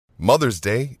Mother's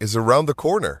Day is around the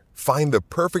corner. Find the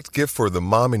perfect gift for the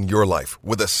mom in your life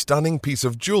with a stunning piece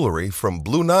of jewelry from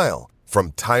Blue Nile.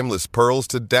 From timeless pearls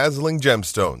to dazzling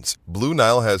gemstones, Blue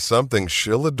Nile has something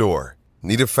she'll adore.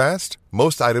 Need it fast?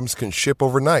 Most items can ship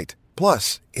overnight.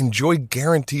 Plus, enjoy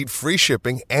guaranteed free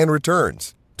shipping and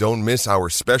returns. Don't miss our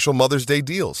special Mother's Day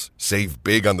deals. Save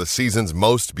big on the season's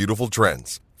most beautiful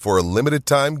trends. For a limited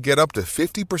time, get up to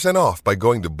 50% off by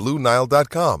going to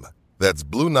BlueNile.com. That's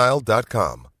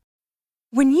BlueNile.com.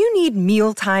 When you need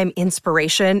mealtime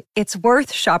inspiration, it's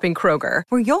worth shopping Kroger,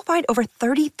 where you'll find over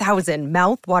 30,000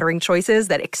 mouth-watering choices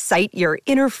that excite your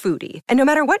inner foodie. And no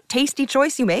matter what tasty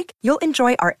choice you make, you'll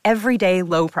enjoy our everyday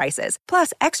low prices,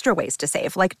 plus extra ways to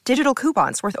save, like digital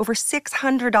coupons worth over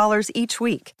 $600 each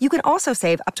week. You can also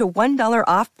save up to $1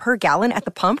 off per gallon at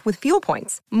the pump with fuel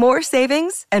points. More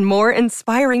savings and more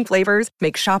inspiring flavors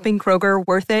make shopping Kroger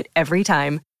worth it every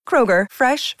time. Kroger,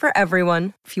 fresh for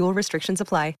everyone. Fuel restrictions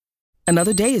apply.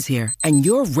 Another day is here, and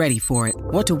you're ready for it.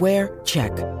 What to wear?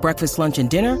 Check. Breakfast, lunch, and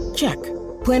dinner? Check.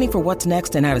 Planning for what's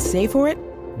next and how to save for it?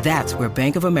 That's where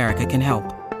Bank of America can help.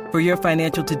 For your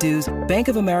financial to-dos, Bank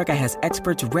of America has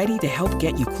experts ready to help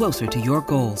get you closer to your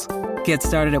goals. Get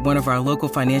started at one of our local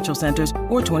financial centers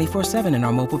or 24/7 in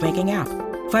our mobile banking app.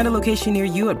 Find a location near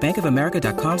you at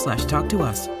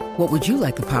bankofamerica.com/talktous. What would you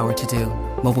like the power to do?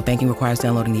 Mobile banking requires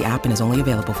downloading the app and is only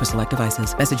available for select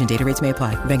devices. Message and data rates may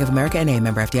apply. Bank of America N.A.,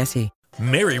 member FDIC.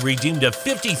 Mary redeemed a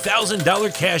 $50,000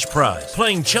 cash prize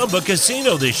playing Chumba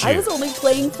Casino this year. I was only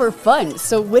playing for fun,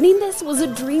 so winning this was a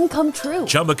dream come true.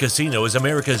 Chumba Casino is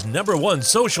America's #1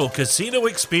 social casino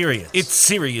experience. It's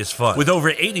serious fun. With over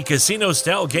 80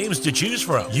 casino-style games to choose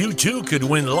from, you too could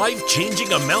win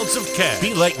life-changing amounts of cash.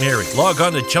 Be like Mary. Log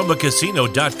on to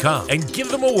ChumbaCasino.com and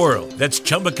give them a whirl. That's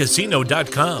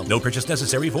ChumbaCasino.com. No purchase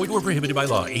necessary. Void or prohibited by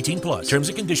law. 18+. Terms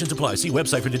and conditions apply. See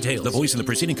website for details. The voice in the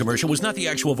preceding commercial was not the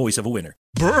actual voice of a winner.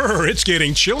 Brr, it's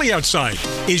getting chilly outside.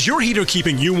 Is your heater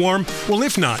keeping you warm? Well,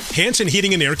 if not, Hansen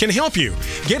Heating and Air can help you.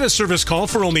 Get a service call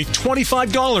for only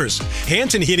 $25.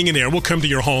 Hansen Heating and Air will come to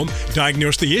your home,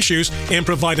 diagnose the issues, and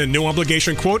provide a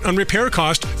no-obligation quote on repair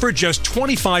cost for just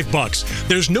 $25.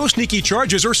 There's no sneaky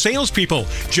charges or salespeople,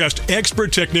 just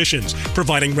expert technicians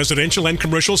providing residential and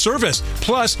commercial service,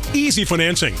 plus easy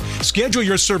financing. Schedule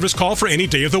your service call for any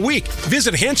day of the week.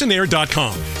 Visit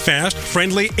HansenAir.com. Fast,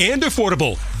 friendly, and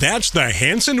affordable. That's the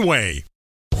Hansen way.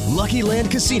 Lucky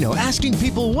Land Casino, asking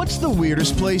people, what's the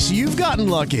weirdest place you've gotten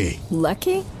lucky?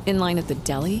 Lucky? In line at the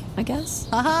deli, I guess?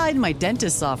 Aha, in my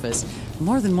dentist's office.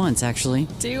 More than once, actually.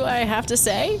 Do I have to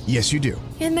say? Yes, you do.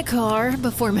 In the car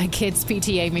before my kids'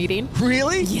 PTA meeting.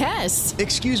 Really? Yes.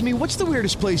 Excuse me, what's the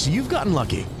weirdest place you've gotten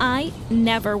lucky? I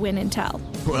never win and tell.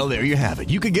 Well, there you have it.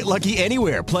 You can get lucky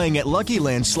anywhere, playing at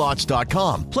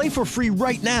LuckyLandSlots.com. Play for free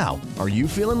right now. Are you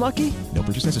feeling lucky? No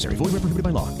purchase necessary. Void where prohibited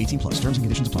by law. 18+. Terms and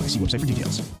conditions apply. See website for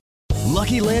details.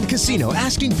 Lucky Land Casino,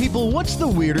 asking people, what's the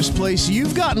weirdest place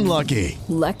you've gotten lucky?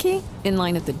 Lucky? In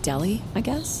line at the deli, I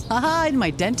guess? Aha, in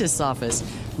my dentist's office.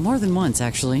 More than once,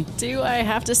 actually. Do I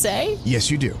have to say?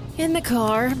 Yes, you do. In the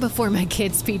car before my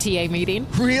kids' PTA meeting.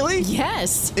 Really?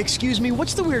 Yes. Excuse me,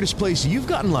 what's the weirdest place you've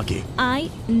gotten lucky? I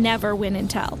never win and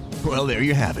tell. Well, there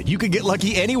you have it. You can get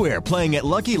lucky anywhere, playing at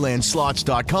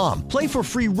LuckyLandSlots.com. Play for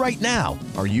free right now.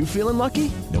 Are you feeling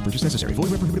lucky? No purchase necessary.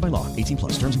 Void where prohibited by law.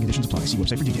 18+. Terms and conditions apply. See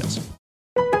website for details.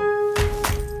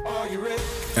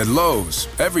 At Lowe's,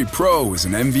 every pro is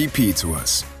an MVP to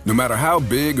us, no matter how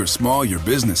big or small your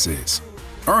business is.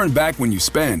 Earn back when you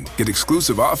spend, get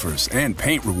exclusive offers, and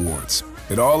paint rewards.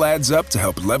 It all adds up to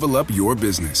help level up your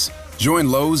business.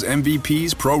 Join Lowe's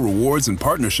MVP's Pro Rewards and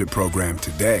Partnership Program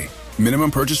today.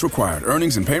 Minimum purchase required.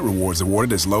 Earnings and paint rewards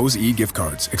awarded as Lowe's e-gift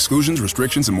cards. Exclusions,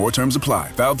 restrictions, and more terms apply.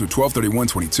 Valid through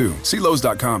 12/31/22. See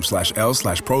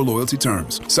Lowes.com/L/Pro Loyalty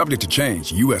terms. Subject to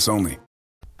change. U.S. only.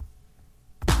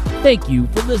 Thank you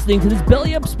for listening to this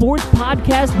Belly Up Sports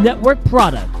Podcast Network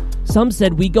product. Some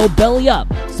said we go belly up,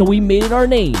 so we made it our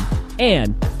name,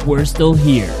 and we're still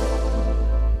here.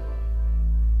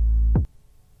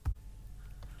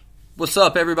 What's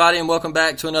up, everybody, and welcome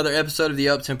back to another episode of the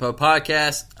Uptempo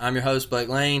Podcast. I'm your host, Blake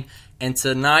Lane, and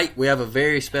tonight we have a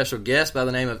very special guest by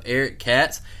the name of Eric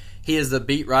Katz. He is the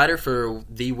beat writer for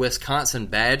the Wisconsin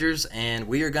Badgers, and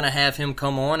we are going to have him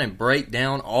come on and break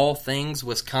down all things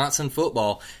Wisconsin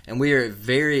football, and we are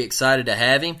very excited to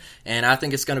have him, and I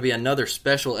think it's going to be another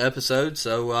special episode,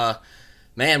 so,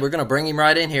 man, we're going to bring him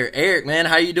right in here. Eric, man,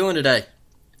 how you doing today?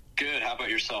 Good. How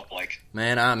about yourself, Blake?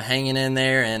 Man, I'm hanging in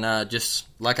there, and just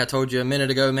like I told you a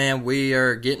minute ago, man, we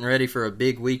are getting ready for a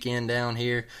big weekend down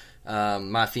here.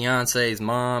 My fiance's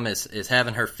mom is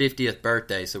having her 50th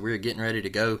birthday, so we're getting ready to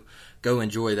go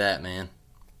enjoy that, man.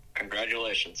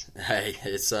 Congratulations. Hey,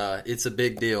 it's a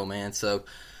big deal, man. So,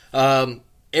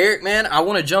 Eric, man, I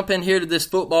want to jump in here to this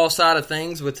football side of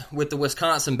things with the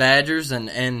Wisconsin Badgers,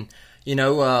 and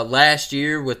last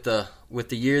year with the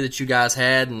year that you guys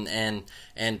had,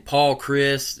 and Paul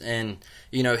Chryst, and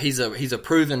he's a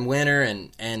proven winner,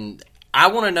 and I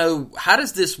want to know, how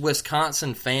does this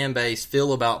Wisconsin fan base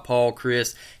feel about Paul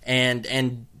Chryst,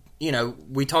 and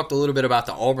we talked a little bit about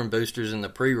the Auburn boosters in the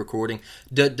pre-recording.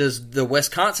 Does the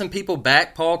Wisconsin people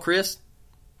back Paul Chryst?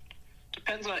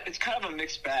 Depends on. It's kind of a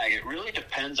mixed bag. It really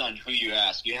depends on who you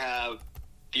ask. You have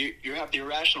the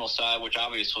irrational side, which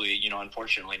obviously,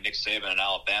 unfortunately, Nick Saban and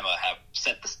Alabama have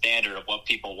set the standard of what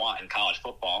people want in college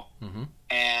football. Mm-hmm.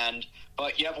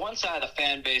 But you have one side of the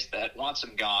fan base that wants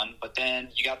him gone, but then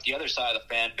you got the other side of the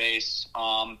fan base,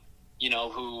 who's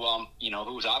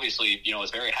obviously,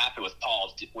 is very happy with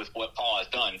Paul, with what Paul has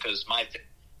done. Because my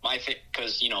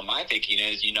thinking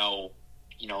is, if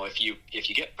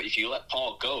you let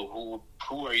Paul go,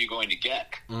 who are you going to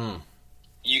get? Mm.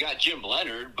 You got Jim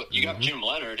Leonard, but you got Jim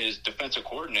Leonard, his defensive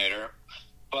coordinator.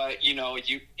 But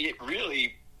if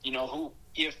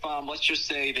let's just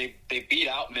say they beat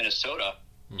out Minnesota,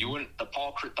 you wouldn't the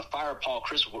fire Paul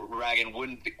Chryst wagon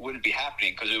wouldn't be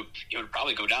happening, because it would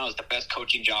probably go down as the best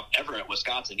coaching job ever at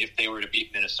Wisconsin if they were to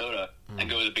beat Minnesota and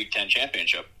go to the Big Ten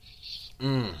championship.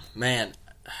 Man,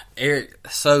 Eric,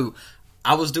 so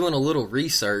I was doing a little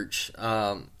research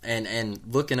and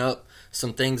looking up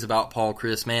some things about Paul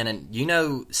Chryst, man, and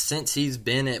since he's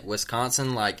been at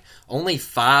Wisconsin, like, only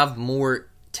 5 more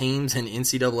teams in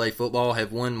NCAA football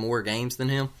have won more games than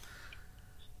him.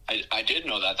 I did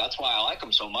know that. That's why I like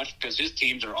him so much, because his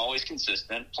teams are always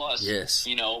consistent. Plus, yes.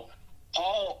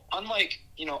 Paul, unlike,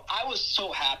 I was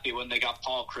so happy when they got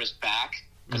Paul Chryst back,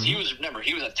 because he was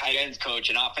a tight ends coach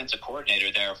and offensive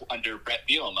coordinator there under Brett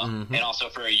Bielema, and also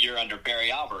for a year under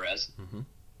Barry Alvarez.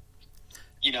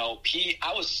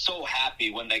 I was so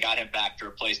happy when they got him back to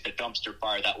replace the dumpster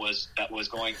fire that was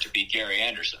going to be Gary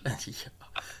Anderson.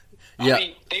 Yeah. I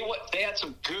mean, they had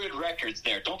some good records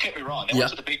there. Don't get me wrong. They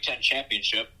went to the Big Ten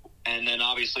championship, and then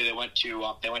obviously they went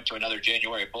to another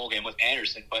January bowl game with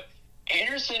Anderson. But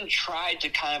Anderson tried to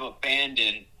kind of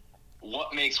abandon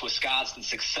what makes Wisconsin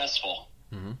successful.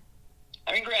 Mm-hmm.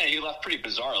 I mean, granted, he left pretty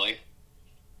bizarrely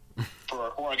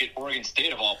for Oregon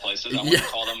State of all places. I wouldn't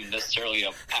call them necessarily a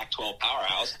Pac-12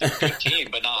 powerhouse. They're a good team,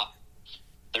 but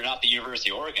they're not the University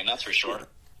of Oregon. That's for sure.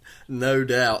 No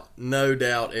doubt,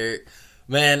 Eric.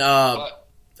 Man, go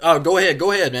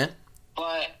ahead, man.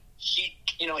 But he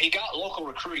got local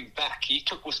recruiting back. He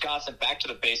took Wisconsin back to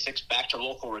the basics, back to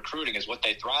local recruiting is what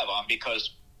they thrive on, because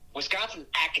Wisconsin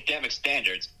academic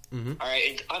standards, all right,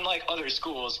 and unlike other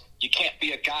schools, you can't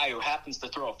be a guy who happens to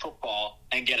throw a football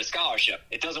and get a scholarship.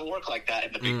 It doesn't work like that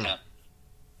in the Big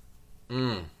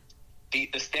Ten.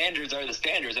 The standards are the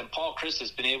standards, and Paul Chryst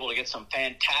has been able to get some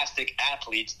fantastic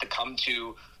athletes to come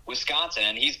to Wisconsin,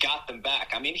 and he's got them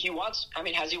back. I mean,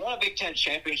 has he won a Big Ten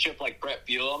championship like Brett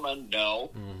Bielema?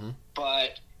 No,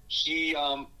 but he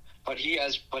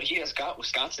has got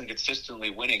Wisconsin consistently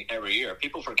winning every year.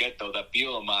 People forget though that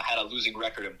Bielema had a losing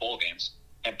record in bowl games,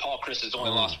 and Paul Chryst has only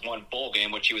lost one bowl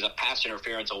game, which he was a pass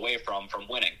interference away from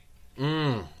winning.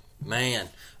 Man,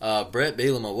 Brett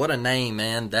Bielema, what a name,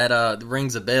 man! That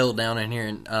rings a bell down in here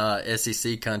in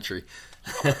SEC country.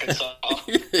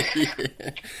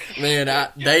 Man,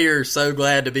 they are so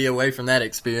glad to be away from that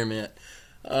experiment.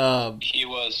 He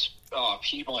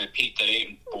only peaked at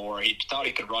 8-4. He thought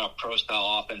he could run a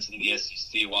pro-style offense in the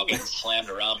SEC while getting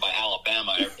slammed around by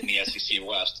Alabama in the SEC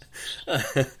West.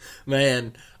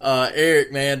 Man,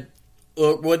 Eric, man,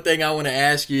 look, one thing I want to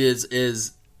ask you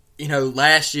is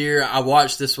last year I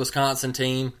watched this Wisconsin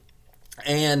team,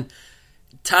 and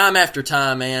time after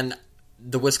time, man,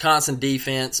 the Wisconsin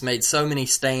defense made so many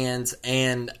stands,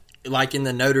 and like in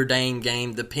the Notre Dame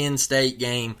game, the Penn State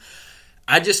game,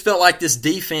 I just felt like this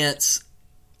defense,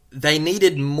 they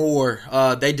needed more.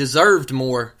 They deserved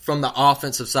more from the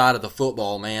offensive side of the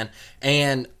football, man.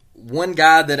 And one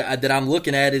guy that I'm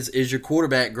looking at is your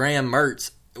quarterback, Graham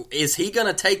Mertz. Is he going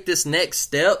to take this next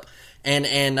step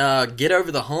and get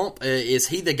over the hump? Is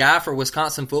he the guy for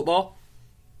Wisconsin football?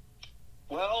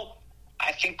 Well,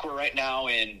 I think we're right now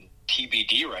in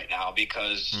TBD right now,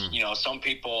 because some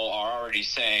people are already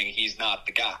saying he's not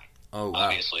the guy. Oh, wow.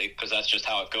 Obviously, because that's just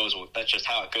how it goes with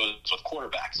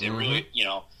quarterbacks. It really,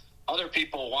 other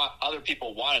people want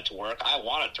it to work. I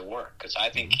want it to work because I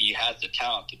think he has the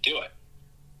talent to do it.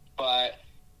 But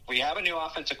we have a new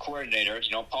offensive coordinator.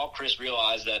 Paul Chryst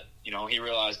realized that he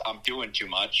realized I'm doing too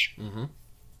much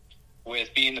with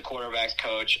being the quarterback's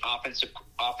coach, offensive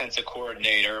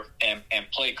coordinator, and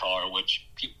play caller, which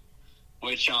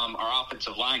which our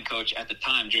offensive line coach at the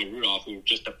time, Joe Rudolph, who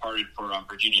just departed for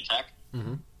Virginia Tech,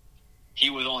 he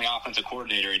was only offensive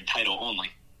coordinator in title only.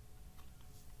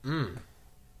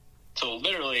 So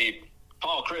literally,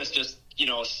 Paul Chryst just,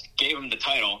 gave him the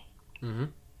title,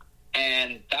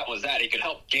 and that was that. He could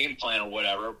help game plan or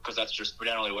whatever, because that's just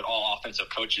generally what all offensive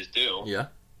coaches do. Yeah.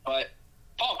 But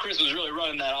Paul Chryst was really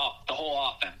running the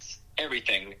whole offense,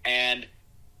 everything, and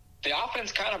the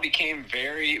offense kind of became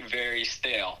very, very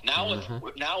stale. Now with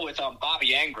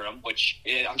Bobby Ingram, which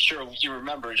I'm sure you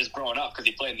remember just growing up because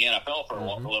he played in the NFL for a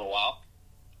little while.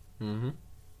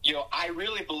 I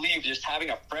really believe just having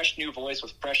a fresh new voice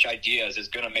with fresh ideas is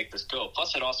going to make this go.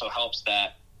 Plus, it also helps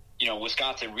that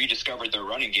Wisconsin rediscovered their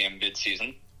running game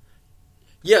midseason.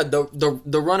 Yeah,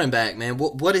 the running back, man.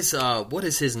 What is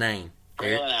his name?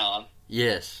 Braylon Allen.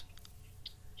 Yes.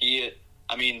 They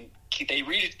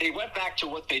went back to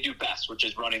what they do best, which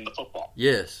is running the football.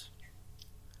 Yes.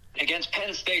 Against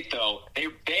Penn State, though,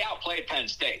 they outplayed Penn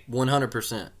State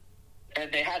 100%. And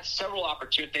they had several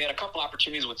opportunities. They had a couple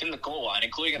opportunities within the goal line,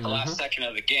 including at the last second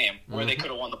of the game, where they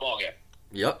could have won the ball game.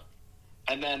 Yep.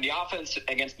 And then the offense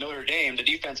against Notre Dame, the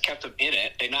defense kept them in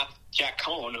it. They knocked Jack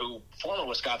Cohn, former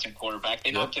Wisconsin quarterback,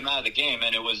 they knocked him out of the game,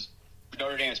 and it was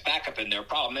Notre Dame's backup in there.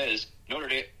 Problem is,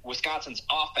 Wisconsin's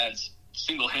offense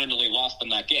single-handedly lost them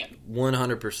that game.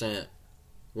 100%.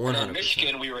 100%. And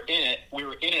Michigan, we were in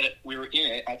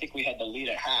it. I think we had the lead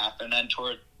at half, and then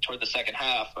toward the second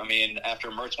half, after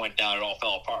Mertz went down, it all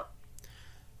fell apart.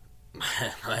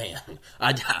 Man,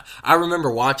 I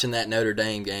remember watching that Notre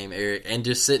Dame game, Eric, and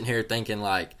just sitting here thinking,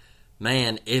 like,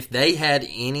 man, if they had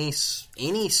any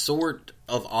sort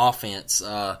of offense,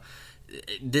 the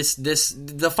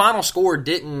final score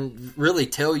didn't really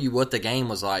tell you what the game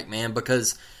was like, man,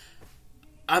 because,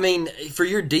 for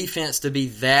your defense to be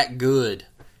that good,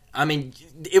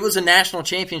 it was a national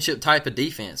championship type of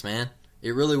defense, man.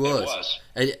 It really was.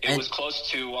 It was close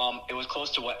to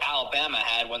what Alabama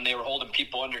had when they were holding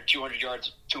people under 200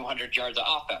 yards of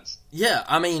offense. Yeah,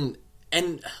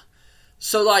 and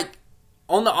so like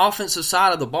on the offensive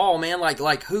side of the ball, man,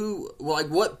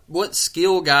 what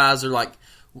skill guys are like?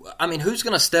 Who's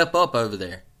going to step up over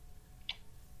there?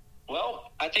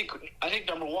 Well, I think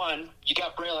number one, you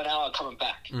got Braylon Allen coming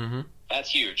back. That's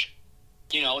huge.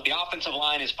 The offensive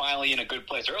line is finally in a good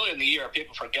place. Earlier in the year,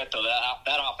 people forget, though,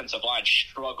 that offensive line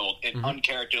struggled and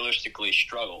uncharacteristically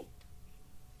struggled.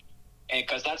 And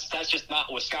because that's just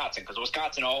not Wisconsin, because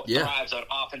Wisconsin thrives on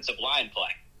offensive line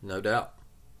play. No doubt.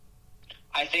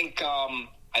 I think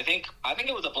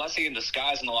it was a blessing in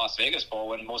disguise in the Las Vegas Bowl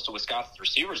when most of Wisconsin's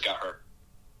receivers got hurt.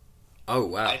 Oh,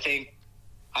 wow. I think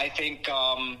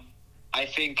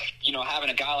having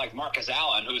a guy like Marcus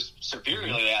Allen, who's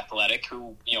severely athletic,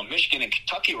 who Michigan and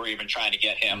Kentucky were even trying to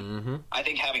get him. I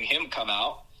think having him come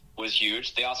out was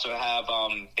huge. They also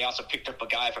picked up a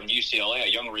guy from UCLA,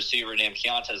 a young receiver named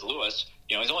Keontez Lewis.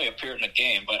 He's only appeared in a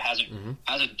game, but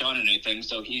hasn't done anything,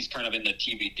 so he's kind of in the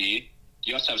TBD.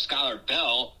 You also have Skylar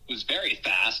Bell, who's very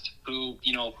fast, who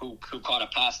caught a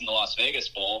pass in the Las Vegas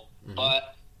Bowl,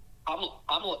 but.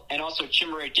 And also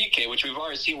Chimere Dike, which we've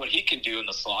already seen what he can do in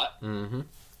the slot.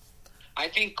 I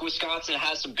think Wisconsin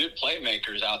has some good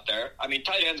playmakers out there.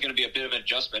 Tight end's going to be a bit of an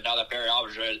adjustment now that Barry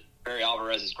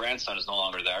Alvarez's grandson is no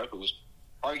longer there, who's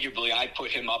arguably, I put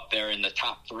him up there in the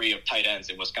top 3 of tight ends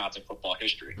in Wisconsin football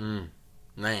history.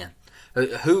 Man.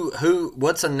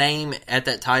 What's a name at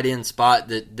that tight end spot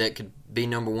that could be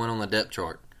number 1 on the depth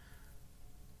chart?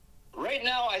 Right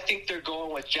now, I think they're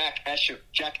going with Jack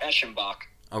Eschenbach.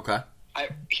 Okay.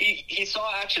 He saw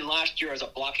action last year as a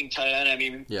blocking tight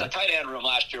end. The tight end room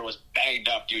last year was banged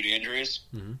up due to injuries.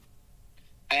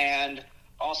 And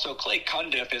also Clay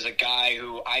Cundiff is a guy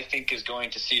who I think is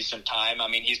going to see some time.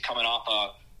 He's coming off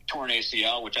a torn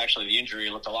ACL, which actually the injury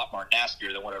looked a lot more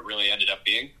nastier than what it really ended up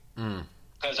being.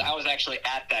 Because I was actually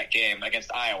at that game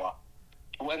against Iowa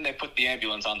when they put the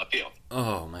ambulance on the field.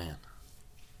 Oh, man.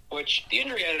 Which the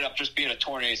injury ended up just being a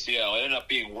torn ACL. It ended up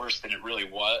being worse than it really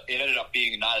was. It ended up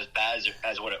being not as bad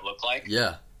as what it looked like.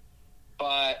 Yeah.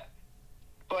 But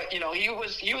he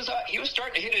was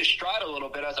starting to hit his stride a little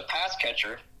bit as a pass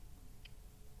catcher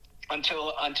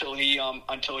until he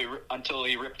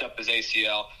ripped up his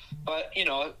ACL. But he's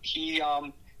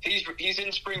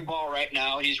in spring ball right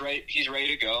now. He's ready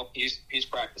to go. He's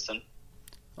practicing.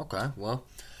 Okay. Well,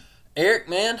 Eric,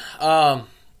 man,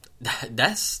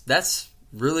 that's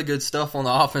really good stuff on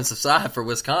the offensive side for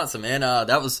Wisconsin, man.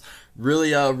 That was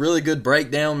really good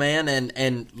breakdown, man.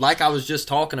 And like I was just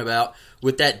talking about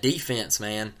with that defense,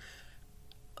 man,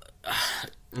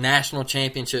 national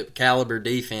championship caliber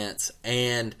defense.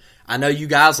 And I know you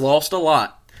guys lost a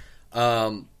lot,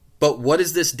 But what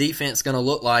is this defense going to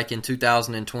look like in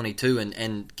 2022?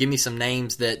 And give me some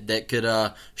names that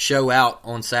could show out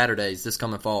on Saturdays this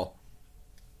coming fall.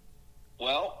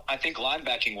 Well, I think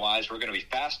linebacking-wise, we're going to be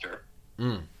faster.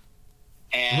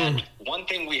 And one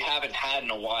thing we haven't had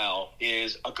in a while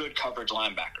is a good coverage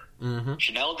linebacker.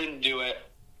 Chanel didn't do it.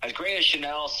 As great as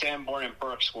Chanel, Sanborn, and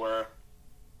Burks were,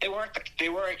 they weren't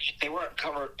good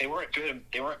cover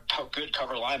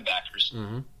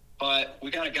linebackers. But we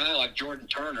got a guy like Jordan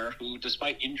Turner who,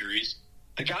 despite injuries,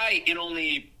 the guy in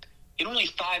only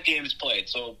 5 games played,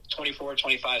 so 24,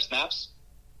 25 snaps,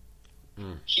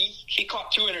 he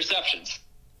caught 2 interceptions.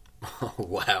 Oh,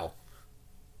 wow.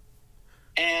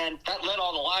 And that led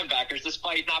all the linebackers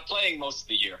despite not playing most of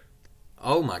the year.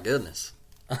 Oh, my goodness.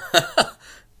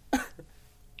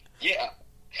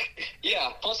 Yeah,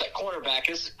 plus that cornerback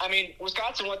is,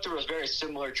 Wisconsin went through a very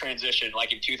similar transition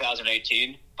like in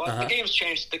 2018, but the game's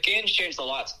changed. The game's changed a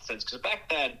lot since, because back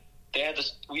then they had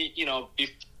this,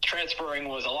 transferring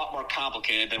was a lot more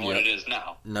complicated than what it is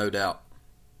now. No doubt.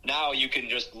 Now you can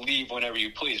just leave whenever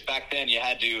you please. Back then you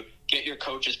had to get your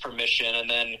coach's permission and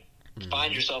then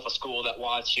find yourself a school that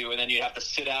wants you, and then you'd have to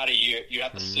sit out a year.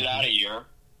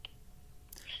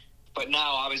 But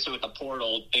now, obviously, with the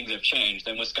portal, things have changed,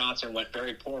 and Wisconsin went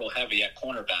very portal-heavy at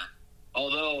cornerback.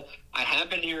 Although, I have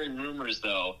been hearing rumors,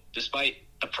 though, despite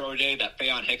the pro day that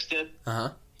Faion Hicks did,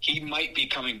 he might be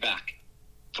coming back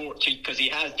because he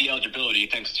has the eligibility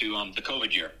thanks to the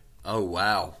COVID year. Oh,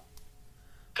 wow.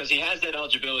 Because he has that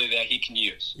eligibility that he can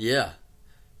use. Yeah.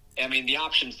 The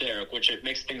option's there, which it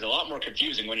makes things a lot more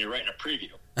confusing when you're writing a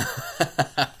preview.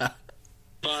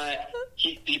 But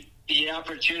the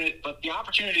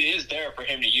opportunity is there for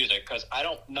him to use it, because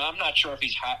I'm not sure if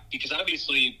he's because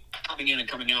obviously coming in and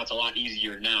coming out is a lot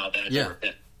easier now than it's ever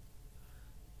been.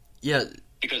 Yeah.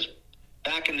 Because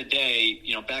back in the day,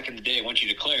 once you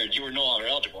declared, you were no longer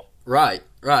eligible. Right.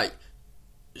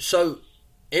 So,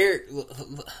 Eric,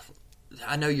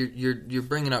 I know you're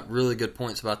bringing up really good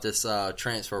points about this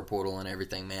transfer portal and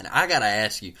everything, man. I gotta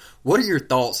ask you, what are your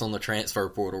thoughts on the transfer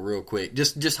portal, real quick?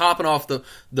 Just hopping off the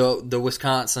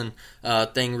Wisconsin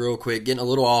thing, real quick, getting a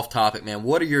little off topic, man.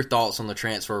 What are your thoughts on the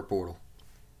transfer portal?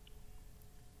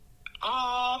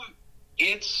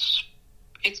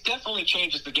 It's definitely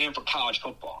changes the game for college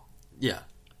football. Yeah,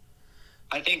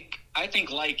 I think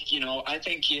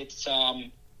it's.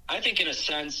 I think in a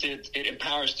sense it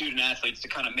empowers student athletes to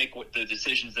kind of make the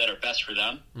decisions that are best for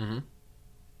them.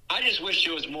 I just wish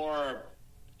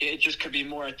it just could be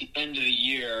more at the end of the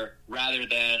year rather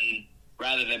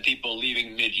than people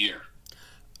leaving mid-year.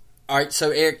 All right,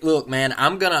 so Eric, look, man,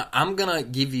 I'm gonna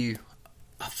give you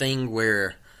a thing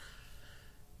where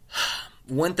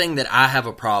one thing that I have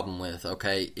a problem with,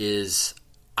 okay, is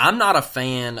I'm not a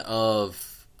fan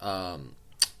of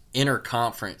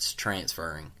interconference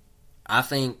transferring. I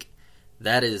think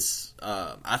that is.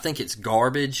 I think it's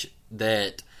garbage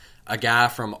that a guy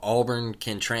from Auburn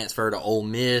can transfer to Ole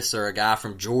Miss, or a guy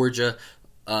from Georgia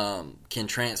can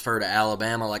transfer to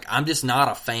Alabama. Like, I'm just not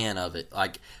a fan of it.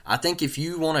 Like, I think if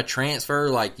you want to transfer,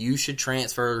 like, you should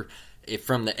transfer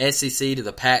from the SEC to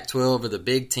the Pac-12 or the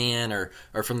Big Ten, or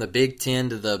from the Big Ten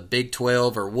to the Big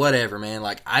 12 or whatever, man.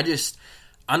 Like,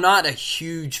 I'm not a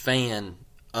huge fan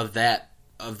of that,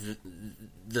 of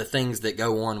the things that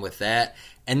go on with that.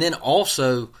 And then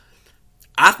also,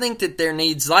 I think that there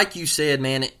needs, like you said,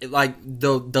 man, like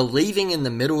the leaving in the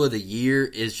middle of the year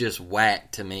is just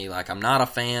whack to me. Like, I'm not a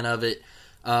fan of it.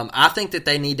 I think that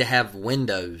they need to have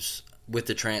windows with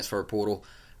the transfer portal.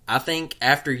 I think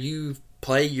after you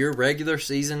play your regular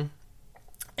season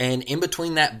and in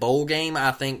between that bowl game,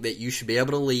 I think that you should be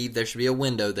able to leave. There should be a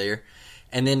window there.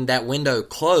 And then that window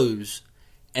close.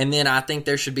 And then I think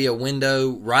there should be a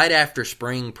window right after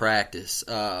spring practice.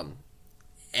 And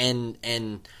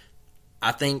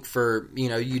I think for,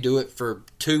 you do it for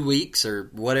 2 weeks or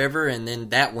whatever, and then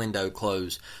that window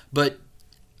close. But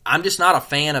I'm just not a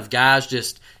fan of guys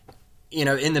just,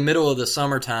 in the middle of the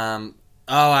summertime,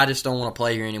 I just don't want to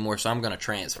play here anymore, so I'm going to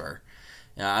transfer.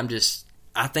 I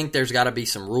think there's got to be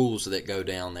some rules that go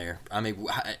down there. I mean,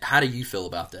 how do you feel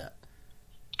about that?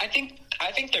 I think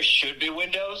there should be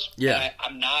windows. Yeah.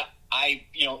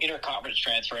 Interconference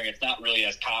transferring, it's not really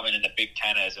as common in the Big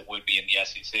Ten as it would be in the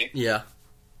SEC. Yeah.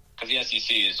 Because the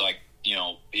SEC is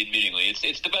admittingly,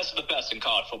 it's the best of the best in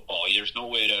college football. There's no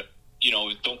way to,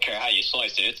 don't care how you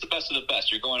slice it. It's the best of the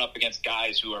best. You're going up against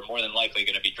guys who are more than likely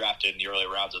going to be drafted in the early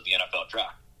rounds of the NFL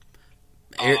draft.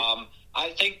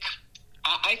 I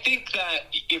think that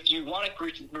if you want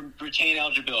to retain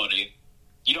eligibility,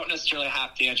 you don't necessarily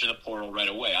have to enter the portal right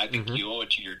away. I think you owe it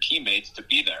to your teammates to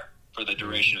be there for the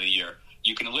duration of the year.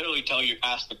 You can literally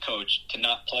ask the coach to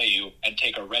not play you and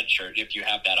take a red shirt if you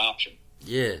have that option.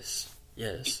 Yes.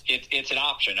 It's an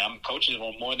option. Coaches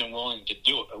will be more than willing to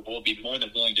do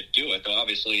it. They'll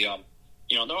obviously,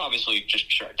 they'll obviously just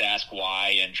try to ask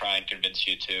why and try and convince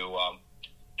you to,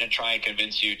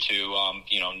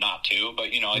 not to. But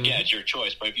again, it's your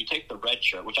choice. But if you take the red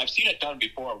shirt, which I've seen it done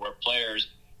before, where players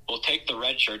will take the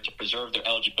red shirt to preserve their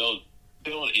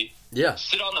eligibility,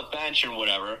 sit on the bench and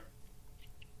whatever,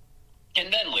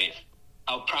 and then leave.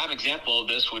 A prime example of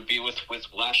this would be with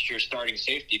last year's starting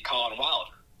safety, Colin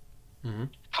Wilder. Mm-hmm.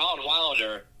 Colin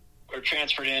Wilder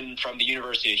transferred in from the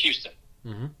University of Houston.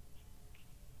 Mm-hmm.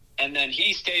 And then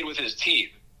he stayed with his team.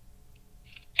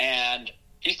 And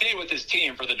he stayed with his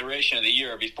team for the duration of the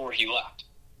year before he left.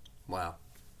 Wow.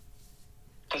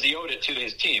 Because he owed it to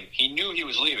his team. He knew he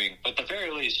was leaving, but at the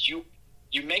very least, you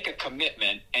make a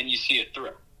commitment and you see it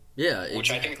through. Yeah, exactly.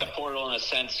 Which I think the portal, in a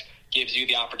sense, gives you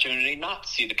the opportunity not to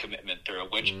see the commitment through,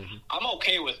 which I'm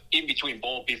okay with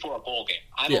before a bowl game.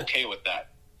 I'm okay with that.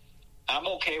 I'm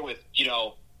okay with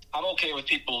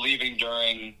people leaving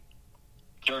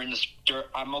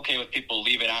I'm okay with people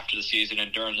leaving after the season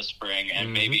and during the spring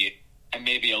and maybe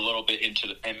a little bit into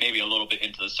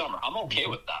the summer. I'm okay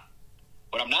with that.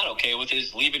 What I'm not okay with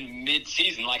is leaving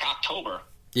mid-season, like October.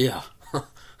 Yeah.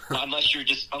 unless you're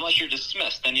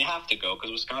dismissed, then you have to go,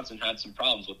 because Wisconsin had some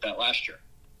problems with that last year.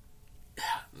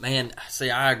 Man,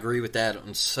 see, I agree with that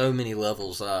on so many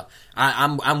levels.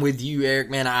 I'm with you, Eric.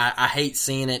 Man, I hate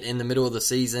seeing it in the middle of the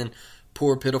season.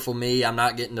 Poor, pitiful me. I'm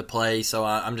not getting to play, so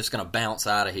I'm just going to bounce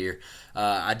out of here.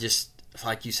 I just,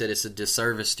 like you said, it's a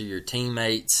disservice to your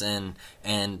teammates and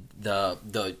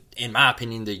the in my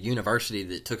opinion, the university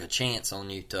that took a chance on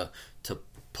you to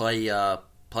play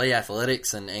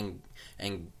athletics and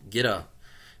get a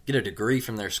degree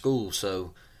from their school.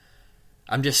 So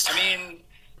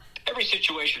every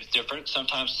situation is different.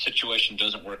 Sometimes the situation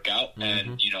doesn't work out,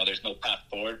 and there's no path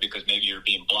forward because maybe you're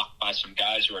being blocked by some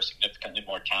guys who are significantly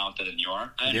more talented than you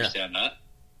are. I understand that,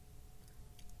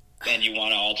 and you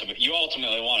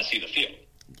ultimately want to see the field.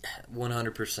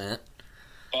 100%.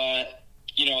 But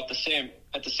at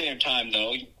the same time,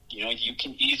 though, you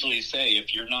can easily say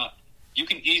if you're not. You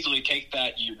can easily take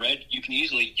that you can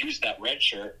easily use that red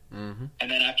shirt, and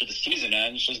then after the season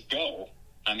ends, just go.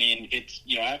 I mean, it's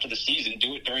after the season,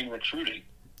 do it during recruiting.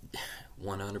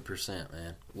 100%,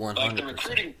 man. 100%. Like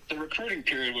the recruiting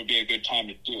period would be a good time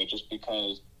to do it, just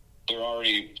because they're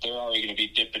already going to be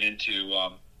dipping into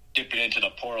the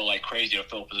portal like crazy to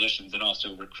fill positions and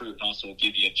also recruit and also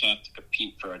give you a chance to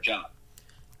compete for a job.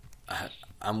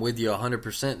 I'm with you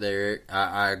 100% there, Eric.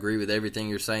 I agree with everything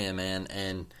you're saying, man,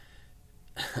 and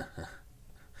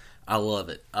I love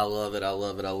it. I love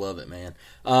it, man.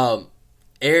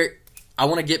 Eric, I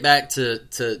want to get back to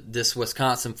this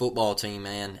Wisconsin football team,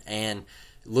 man, and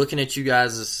looking at you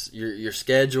guys, your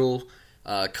schedule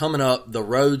coming up, the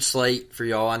road slate for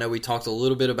y'all. I know we talked a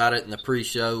little bit about it in the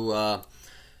pre-show.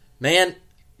 Man,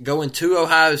 going to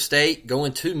Ohio State,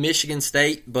 going to Michigan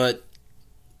State, but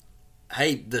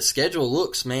hey, the schedule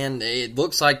looks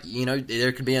like,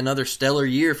 there could be another stellar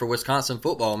year for Wisconsin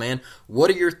football, man. What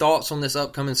are your thoughts on this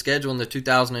upcoming schedule in the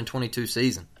 2022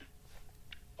 season?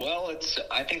 Well,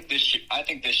 I think this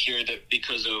year that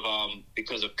because of the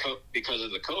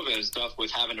COVID and stuff,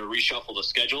 with having to reshuffle the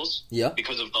schedules,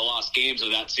 because of the lost games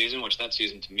of that season, which that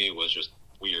season to me was just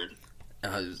weird.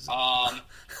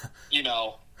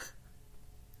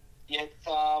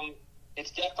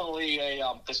 It's definitely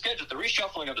the schedule. The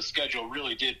reshuffling of the schedule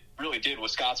really did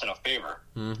Wisconsin a favor,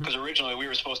 because originally we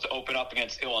were supposed to open up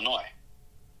against Illinois.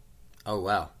 Oh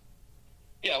wow.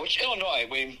 Yeah, which Illinois,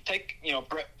 we take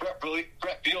Brett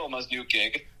Bielema's new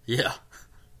gig. Yeah.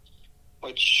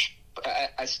 Which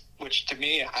to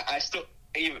me, I still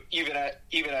even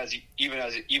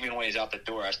when he's out the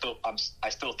door, I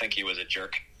still think he was a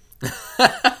jerk.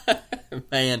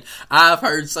 Man, I've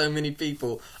heard so many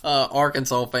people,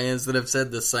 Arkansas fans, that have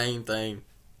said the same thing.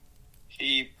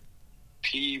 He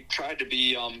tried to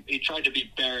be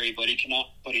Barry, but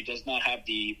he does not have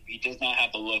the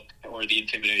look or the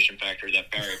intimidation factor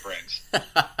that Barry brings.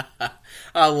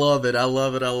 I love it. I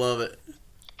love it. I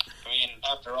mean,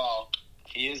 after all,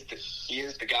 he is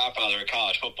the godfather of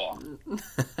college football.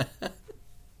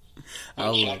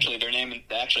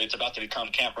 Actually, it's about to become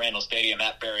Camp Randall Stadium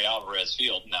at Barry Alvarez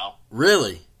Field now.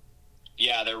 Really?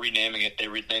 Yeah, they're renaming it. They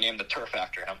named the turf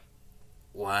after him.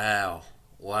 Wow.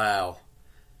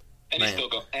 And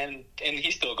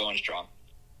he's still going strong.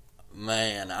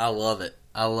 Man, I love it.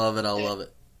 I love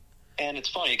it. And it's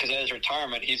funny because at his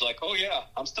retirement, he's like, "Oh yeah,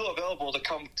 I'm still available to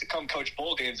come coach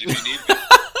bowl games if you need me."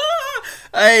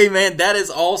 Hey, man, that is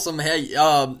awesome. Hey,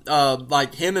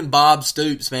 like him and Bob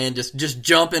Stoops, man, just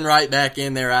jumping right back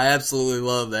in there. I absolutely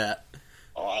love that.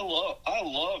 Oh, I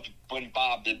loved when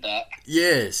Bob did that.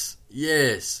 Yes.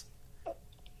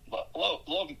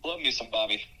 Love me some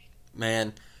Bobby.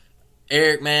 Man,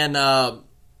 Eric, man,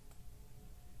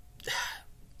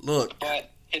 look. But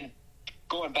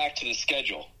going back to the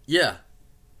schedule. Yeah.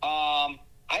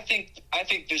 I think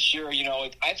this year,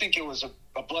 I think it was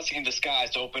a blessing in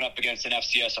disguise to open up against an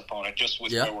FCS opponent just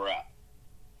with where we're at.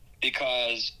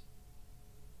 Because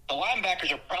the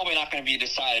linebackers are probably not going to be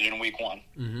decided in week one.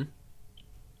 Mm-hmm.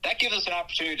 That gives us an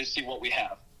opportunity to see what we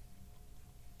have.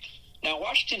 Now,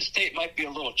 Washington State might be a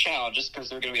little challenge just because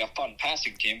they're going to be a fun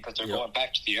passing team because they're going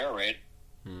back to the air raid.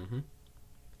 Mm-hmm.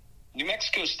 New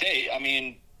Mexico State, I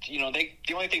mean, the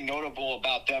only thing notable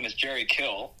about them is Jerry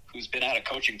Kill, who's been out of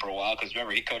coaching for a while because,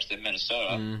 remember, he coached in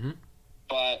Minnesota. Mm-hmm.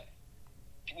 But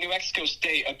New Mexico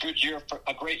State, a great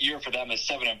year for them is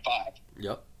 7-5.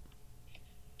 Yep.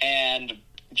 And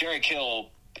Jerry Kill,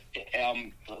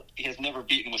 he has never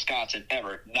beaten Wisconsin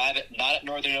ever. Not at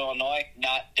Northern Illinois,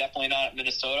 definitely not at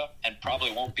Minnesota, and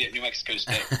probably won't be at New Mexico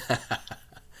State.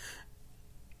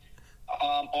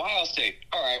 Ohio State.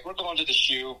 All right, we're going to the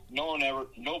shoe.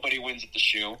 Nobody wins at the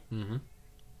shoe, mm-hmm.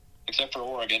 except for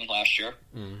Oregon last year,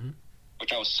 mm-hmm.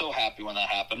 which I was so happy when that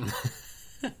happened.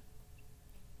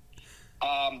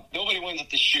 Nobody wins at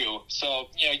the shoe, so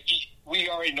we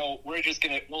already know we're just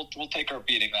we'll take our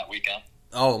beating that weekend.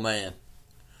 Oh man.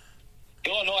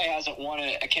 Illinois hasn't won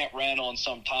at Camp Randall in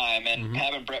some time, and mm-hmm.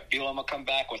 having Brett Bielema come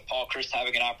back with Paul Chryst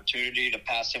having an opportunity to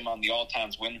pass him on the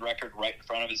all-time win record right in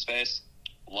front of his face,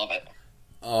 love it.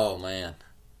 Oh, man.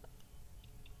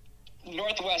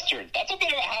 Northwestern, that's a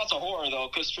bit of a house of horror, though,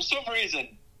 because for some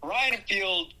reason, Ryan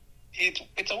Field,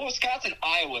 it's a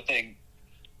Wisconsin-Iowa thing.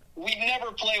 We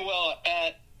never play well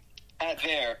at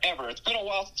there, ever. It's been a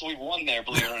while since we've won there,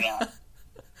 believe it or not.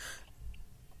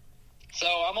 So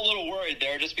I'm a little worried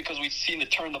there just because we've seen to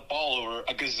turn the ball over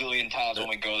a gazillion times when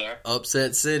we go there.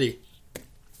 Upset city.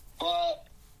 But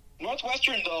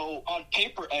Northwestern, though, on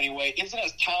paper anyway, isn't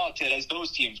as talented as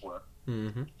those teams were.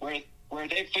 Mm-hmm. Where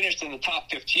they finished in the top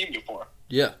 15 before.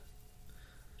 Yeah.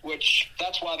 Which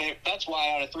that's why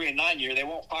out of 3-9 year they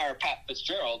won't fire Pat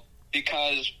Fitzgerald,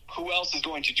 because who else is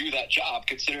going to do that job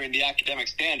considering the academic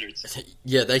standards?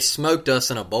 Yeah, they smoked us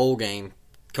in a bowl game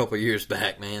a couple years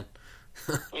back, man.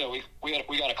 Yeah, we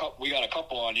got a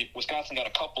couple on you. Wisconsin got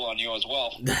a couple on you as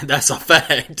well. That's a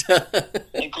fact.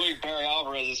 Including Barry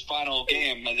Alvarez's final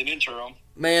game as an interim.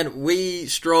 Man, we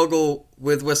struggle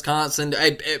with Wisconsin.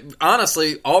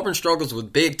 Honestly, Auburn struggles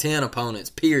with Big Ten opponents,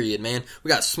 period, man. We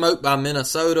got smoked by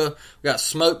Minnesota. We got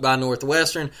smoked by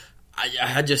Northwestern.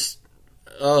 I just,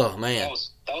 oh, man. That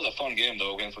was a fun game,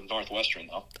 though, against Northwestern,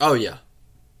 though. Oh, yeah.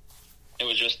 It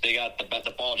was just they got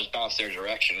the ball just bounced their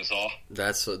direction is all.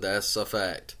 That's a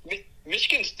fact.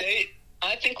 Michigan State,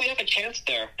 I think we have a chance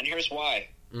there, and here's why.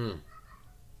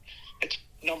 It's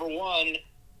number one,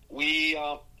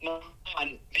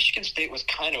 Michigan State was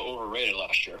kind of overrated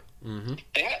last year. Mm-hmm.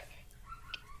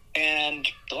 And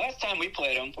the last time we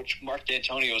played them, which Mark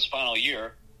D'Antonio's final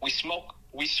year, we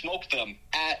smoked them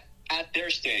at their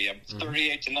stadium,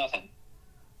 38-0.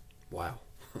 Wow.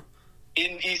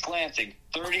 In East Lansing,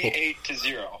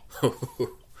 38-0.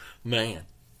 Man.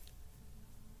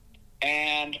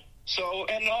 And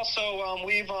also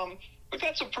we've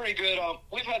had some pretty good.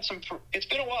 It's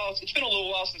been a while. It's been a little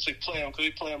while since we played them because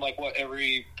we play them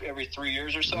every 3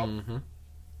 years or so. Mm-hmm.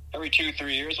 Every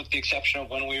 2-3 years, with the exception of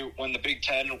when the Big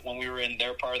Ten, when we were in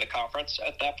their part of the conference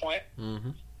at that point,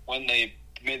 mm-hmm. when they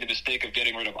made the mistake of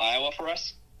getting rid of Iowa for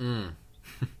us.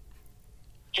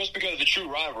 Just because of the true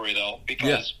rivalry, though,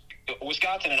 because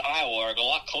Wisconsin and Iowa are a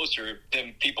lot closer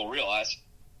than people realize.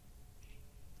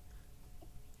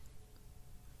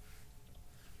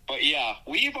 But yeah,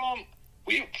 we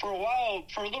for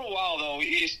a little while though,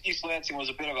 East Lansing was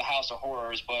a bit of a house of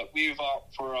horrors. But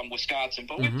for Wisconsin,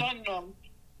 but mm-hmm. we've done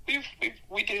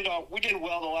we did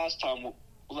well the last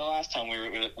time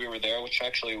we were there, which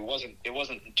actually wasn't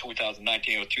in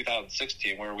 2019, it was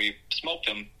 2016 where we smoked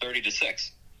them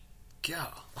 30-6.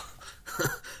 God,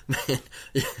 man,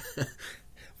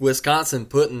 Wisconsin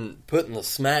putting the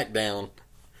smack down.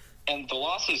 And the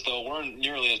losses though weren't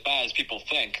nearly as bad as people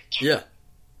think. Yeah,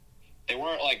 they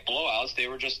weren't like blowouts. They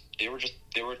were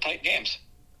tight games.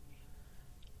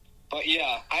 But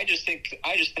yeah, I just think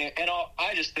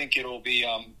it'll be.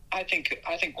 I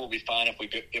think we'll be fine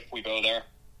if we go there.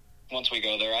 Once we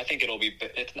go there, I think it'll be.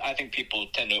 I think people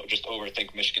tend to just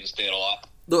overthink Michigan State a lot.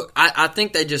 Look, I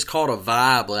think they just caught a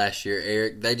vibe last year,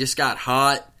 Eric. They just got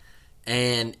hot,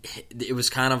 and it was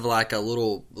kind of like a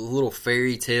little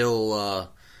fairy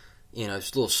tale,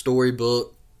 just a little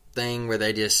storybook thing where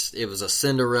it was a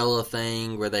Cinderella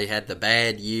thing where they had the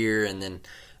bad year, and then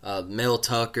Mel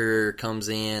Tucker comes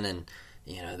in, and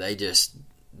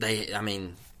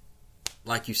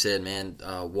like you said, man,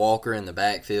 Walker in the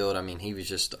backfield. I mean, he was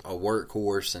just a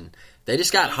workhorse, and they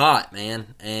just got hot,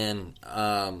 man. And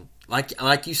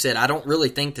like you said, I don't really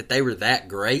think that they were that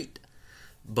great,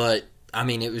 but I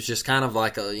mean, it was just kind of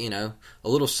like a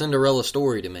little Cinderella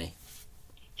story to me.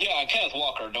 Yeah, and Kenneth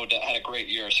Walker, no doubt, had a great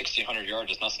year. 1,600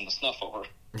 yards is nothing to snuff over.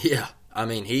 Yeah, I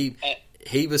mean, he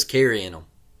was carrying them.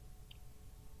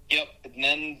 Yep. And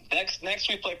then next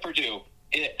we play Purdue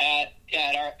at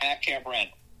Camp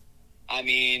Randall. I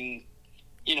mean,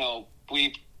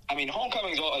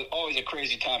 homecoming is always a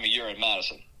crazy time of year in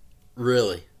Madison.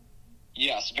 Really?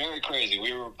 Yes, very crazy.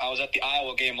 I was at the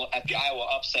Iowa game, at the Iowa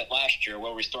upset last year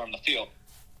where we stormed the field.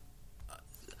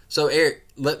 So, Eric,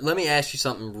 let me ask you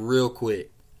something real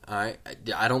quick. All right?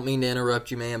 I don't mean to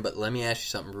interrupt you, man, but let me ask you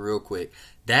something real quick.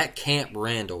 That Camp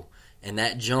Randall and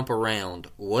that jump around,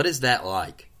 what is that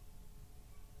like?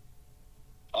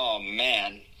 Oh,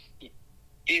 man.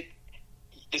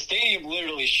 The stadium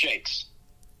literally shakes.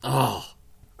 Oh.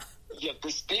 Yeah,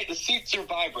 the seats are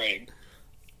vibrating.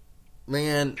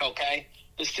 Man. Okay?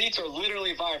 The seats are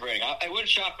literally vibrating. It wouldn't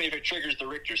shock me if it triggers the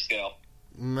Richter scale.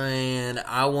 Man,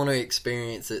 I want to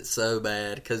experience it so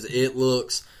bad because it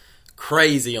looks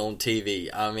crazy on TV.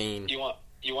 I mean, you want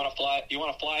to fly? You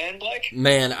want to fly in, Blake?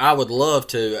 Man, I would love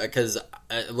to because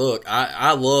look,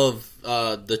 I love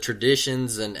the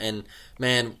traditions and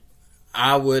man,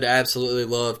 I would absolutely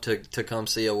love to come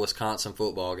see a Wisconsin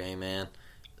football game, man.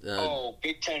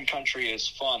 Big Ten country is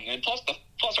fun, and plus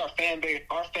our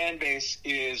fan base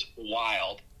is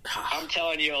wild. I'm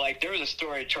telling you, like, there was a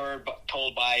story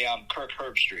told by Kirk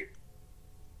Herbstreit,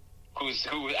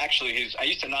 who actually I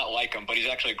used to not like him, but he's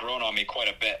actually grown on me quite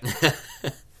a bit.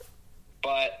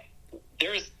 But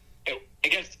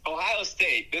against Ohio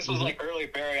State, this was like early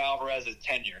Barry Alvarez's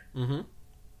tenure. Mm-hmm.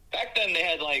 Back then,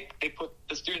 they put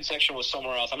the student section was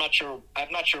somewhere else. I'm not sure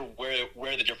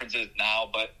where the difference is now,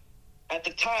 but at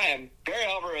the time, Barry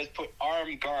Alvarez put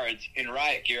armed guards in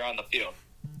riot gear on the field,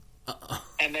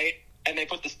 and they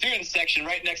put the student section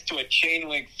right next to a chain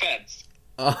link fence.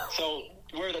 So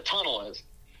where the tunnel is.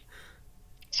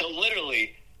 So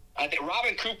literally, I think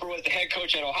Robin Cooper was the head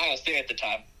coach at Ohio State at the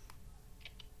time.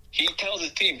 He tells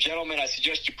his team, "Gentlemen, I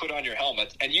suggest you put on your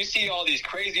helmets." And you see all these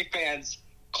crazy fans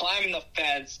climbing the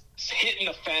fence, hitting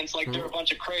the fence like they're a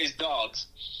bunch of crazed dogs.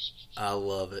 I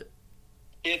love it.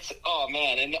 Oh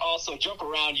man, and also jump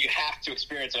around, you have to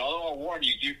experience it. Although I'll warn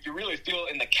you, you really feel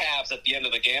it in the calves at the end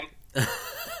of the game.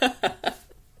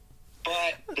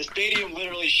 But the stadium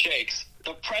literally shakes.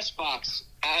 The press box,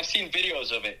 I've seen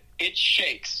videos of it. It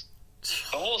shakes.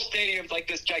 The whole stadium's like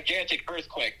this gigantic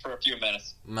earthquake for a few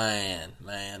minutes. Man.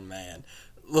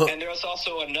 Look, and there's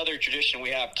also another tradition we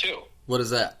have too. What is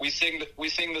that? We sing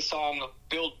the song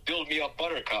 "Build Me Up,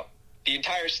 Buttercup." The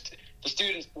entire the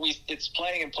students, it's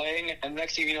playing, and the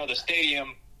next thing you know, the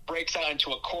stadium breaks out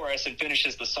into a chorus and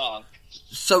finishes the song.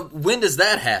 So when does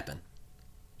that happen?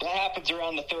 That happens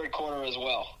around the third quarter as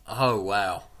well. Oh,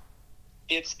 wow.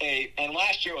 And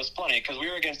last year was funny because we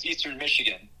were against Eastern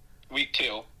Michigan, week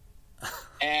 2,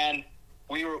 and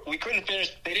we couldn't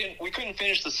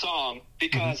finish the song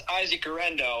because Isaac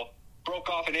Garendo broke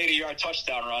off an 80-yard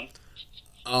touchdown run.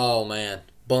 Oh man,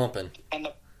 bumping.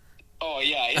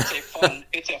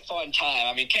 It's a fun time.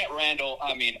 I mean, Camp Randall.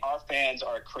 I mean, our fans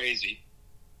are crazy.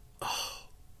 Oh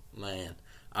man,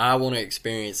 I want to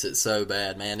experience it so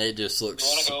bad, man. It just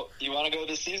looks. You want to go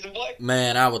this season, Blake?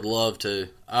 Man, I would love to.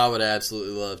 I would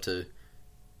absolutely love to.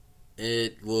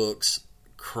 It looks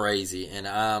crazy, and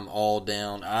I'm all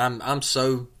down. I'm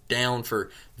so down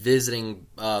for visiting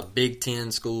Big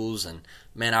Ten schools, and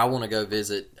man, I want to go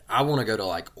visit. I want to go to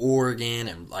like Oregon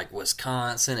and like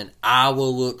Wisconsin, and Iowa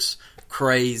looks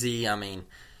crazy. I mean,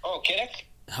 Kinnick.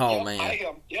 Oh man.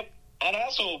 And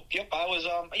also, I was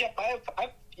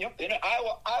and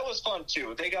Iowa's fun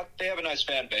too. They have a nice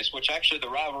fan base, which actually the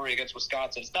rivalry against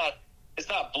Wisconsin it's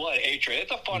not blood hatred.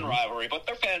 It's a fun rivalry, but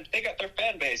they got their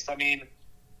fan base. I mean,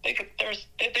 they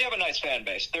have a nice fan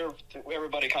base.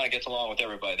 Everybody kind of gets along with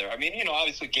everybody there. I mean,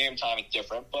 obviously game time is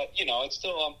different, but it's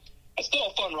still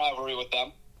a fun rivalry with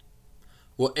them.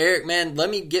 Well, Eric, man, let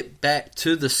me get back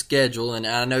to the schedule, and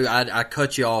I know I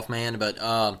cut you off, man, but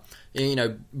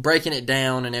breaking it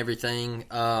down and everything.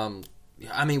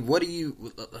 I mean, what do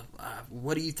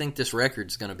you think this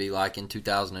record's going to be like in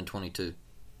 2022?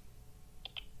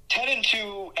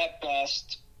 10-2 at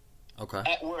best. Okay.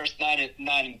 At worst,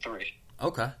 9-3.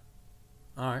 Okay.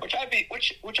 All right. Which I'd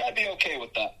be okay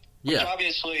with that. Yeah. Which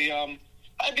obviously,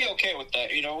 I'd be okay with that.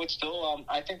 It's still.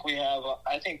 I think we have.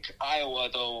 I think Iowa,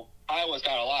 though. Iowa's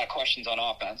got a lot of questions on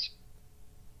offense.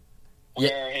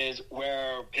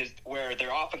 Where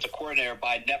their offensive coordinator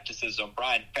by nepotism,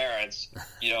 Brian Ferentz,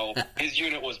 his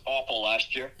unit was awful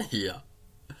last year. Yeah.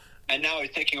 And now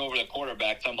he's taking over the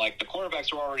quarterbacks. I'm like, the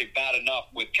quarterbacks were already bad enough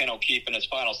with Ken O'Keefe in his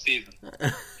final season.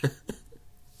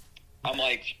 I'm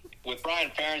like, with Brian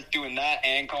Ferentz doing that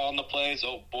and calling the plays,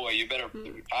 oh boy,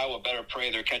 Iowa better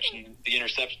pray they're catching the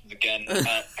interceptions again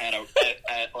at a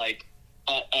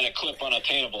clip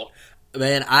unattainable.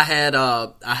 Man, I had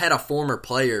a former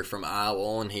player from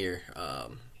Iowa on here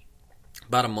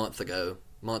about a month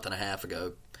and a half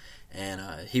ago,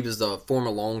 and he was the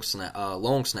former long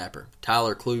snapper,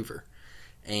 Tyler Kluver,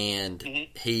 and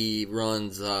he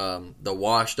runs the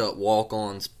Washed Up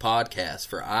Walk-Ons podcast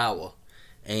for Iowa,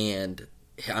 and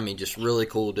I mean, just really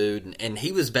cool dude, and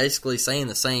he was basically saying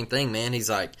the same thing, man. He's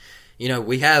like,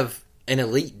 we have an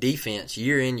elite defense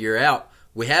year in, year out.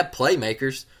 We have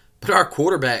playmakers, but our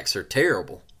quarterbacks are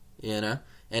terrible, And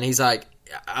he's like,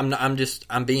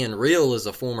 I'm being real as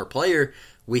a former player.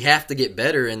 We have to get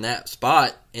better in that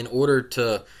spot in order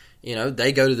to,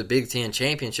 they go to the Big Ten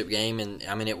championship game, and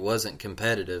I mean, it wasn't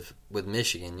competitive with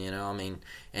Michigan,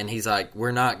 and he's like,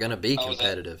 we're not going to be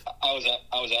competitive. I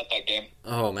was at that game.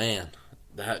 Oh man,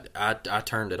 I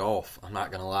turned it off. I'm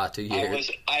not going to lie to you.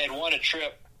 I had won a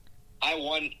trip. I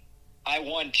won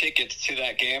tickets to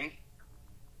that game.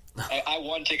 I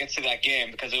won tickets to that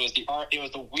game because it was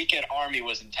the weekend Army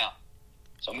was in town.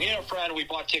 So me and a friend, we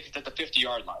bought tickets at the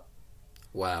 50-yard line.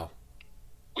 Wow.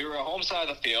 We were at home side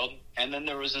of the field, and then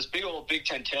there was this big old Big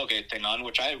Ten tailgate thing on,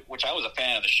 which I was a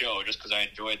fan of the show just because I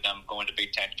enjoyed them going to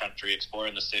Big Ten country,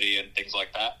 exploring the city and things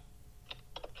like that.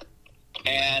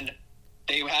 And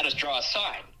they had us draw a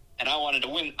sign, and I wanted to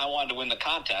win the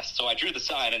contest, so I drew the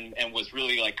sign and was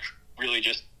really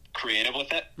just creative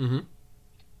with it. Mm-hmm.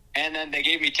 And then they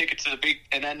gave me tickets to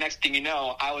and then next thing you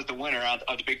know, I was the winner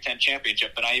of the Big Ten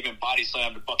championship, and I even body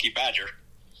slammed Bucky Badger.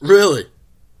 Really?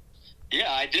 Yeah,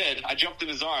 I did. I jumped in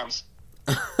his arms.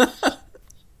 Yeah,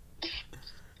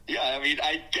 I mean,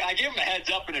 I gave him a heads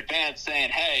up in advance, saying,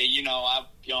 "Hey, I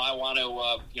want to,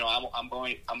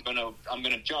 I'm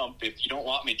gonna jump. If you don't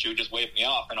want me to, just wave me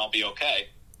off, and I'll be okay."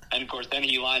 And of course, then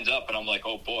he lines up, and I'm like,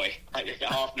 "Oh boy,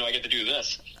 how often do I get to do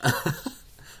this?"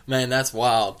 Man, that's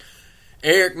wild.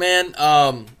 Eric, man,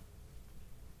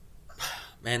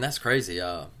 that's crazy.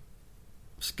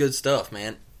 It's good stuff,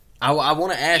 man. I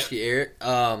want to ask you, Eric.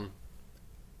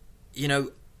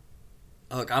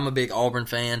 Look, I'm a big Auburn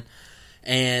fan,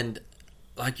 and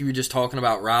like you were just talking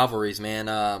about rivalries, man.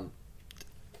 I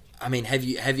mean, have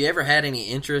you ever had any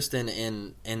interest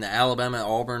in the Alabama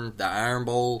Auburn, the Iron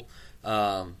Bowl?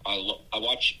 I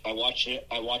watch it.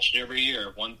 I watch it every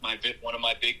year. One of my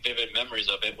big vivid memories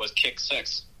of it was Kick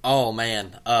 6. Oh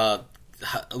man,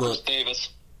 look, Davis.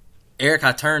 Eric,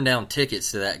 I turned down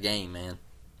tickets to that game, man.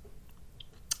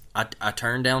 I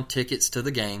turned down tickets to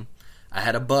the game. I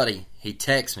had a buddy. He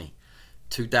texted me.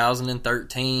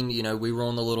 2013, we were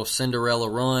on the little Cinderella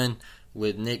run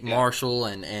with Nick Marshall,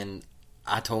 and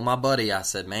I told my buddy, I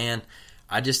said, man,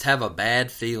 I just have a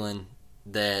bad feeling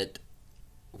that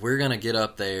we're going to get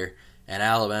up there and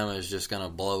Alabama is just going to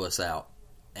blow us out.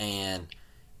 And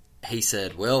he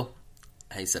said,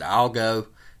 I'll go.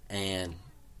 And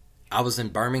I was in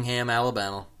Birmingham,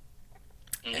 Alabama,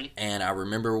 and I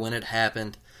remember when it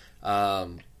happened. I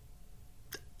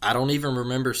don't even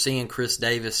remember seeing Chris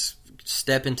Davis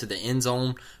step into the end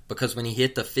zone because when he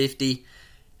hit the 50,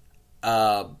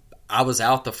 I was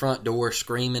out the front door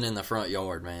screaming in the front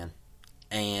yard, man.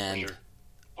 And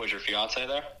was your fiance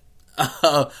there?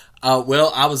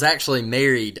 Well, I was actually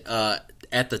married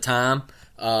at the time.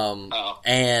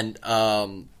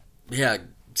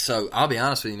 So I'll be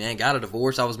honest with you, man. Got a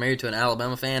divorce. I was married to an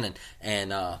Alabama fan,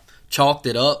 and chalked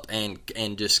it up, and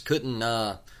just couldn't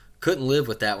live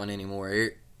with that one anymore.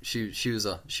 She was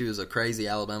a crazy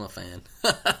Alabama fan.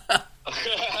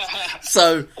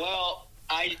 So well,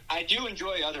 I do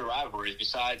enjoy other rivalries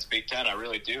besides Big Ten. I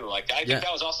really do. I think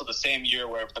that was also the same year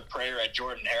where the prayer at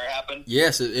Jordan-Hare happened.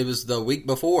 Yes, it was the week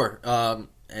before, and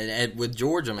with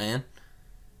Georgia, man.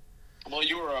 Well,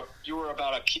 you were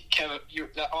about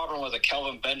Auburn was a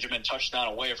Kelvin Benjamin touchdown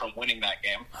away from winning that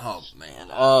game. Oh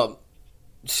man.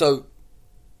 So,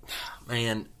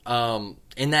 man,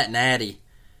 in that natty,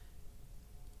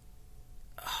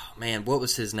 man, what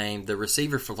was his name? The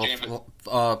receiver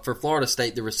for Florida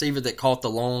State, the receiver that caught the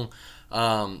long,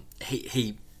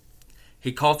 he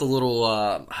caught the little,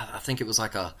 I think it was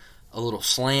like a little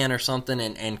slant or something,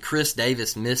 and Chris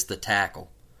Davis missed the tackle.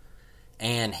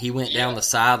 and he went down the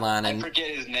sideline. And I forget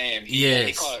his name.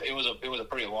 Yes. It was a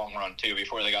pretty long run, too,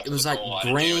 before they got to the goal line.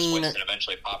 It was like Green. And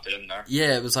eventually popped it in there.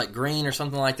 Yeah, it was like Green or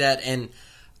something like that. And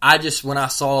when I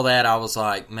saw that, I was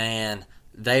like, man,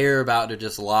 they're about to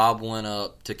just lob one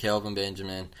up to Kelvin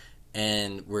Benjamin,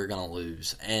 and we're going to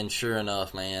lose. And sure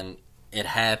enough, man, it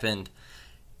happened.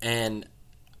 And,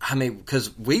 I mean,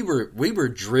 because we were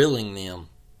drilling them.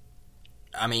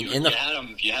 I mean,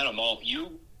 you had them all. You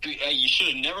should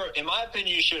have never, in my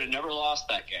opinion, you should have never lost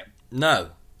that game. No.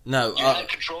 You had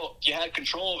control. You had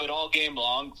control of it all game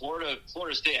long. Florida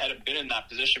State hadn't been in that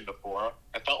position before.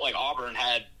 It felt like Auburn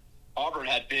had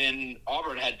been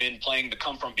playing the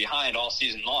come from behind all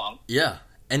season long. Yeah,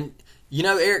 and you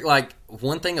know, Eric, like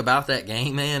one thing about that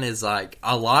game, man, is like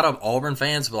a lot of Auburn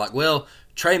fans were like, "Well,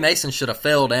 Trey Mason should have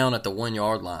fell down at the 1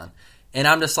 yard line," and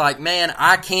I'm just like, man,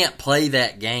 I can't play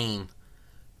that game.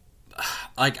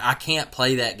 Like I can't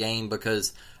play that game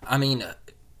because I mean.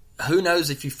 Who knows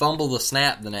if you fumble the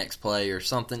snap the next play or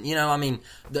something? You know, I mean,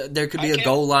 there could be a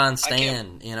goal line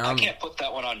stand. I can't put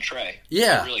that one on Trey.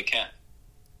 Yeah, I really can't.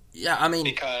 Yeah, I mean,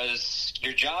 because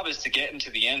your job is to get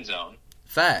into the end zone.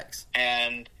 Facts.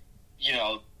 And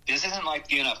this isn't like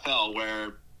the NFL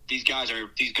where these guys are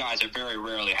very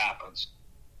rarely happens.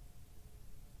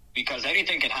 Because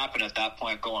anything can happen at that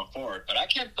point going forward. But I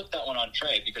can't put that one on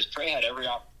Trey because Trey had every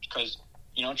because.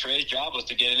 Trey's job was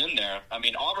to get it in there. I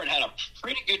mean, Auburn had a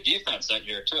pretty good defense that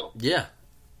year too. Yeah,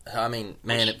 I mean,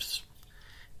 man,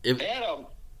 they had a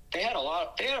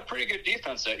pretty good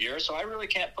defense that year. So I really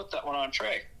can't put that one on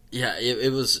Trey. Yeah,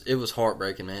 it was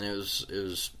heartbreaking, man. It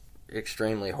was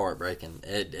extremely heartbreaking.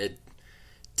 It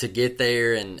to get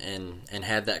there and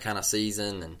have that kind of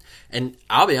season and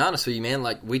I'll be honest with you, man.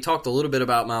 Like we talked a little bit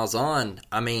about Malzahn.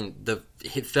 I mean,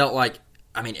 it felt like.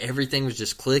 I mean, everything was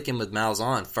just clicking with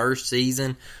Malzahn. First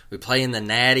season, we play in the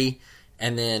Natty,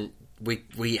 and then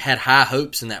we had high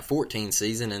hopes in that 14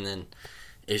 season, and then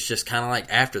it's just kind of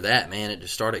like after that, man, it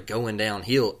just started going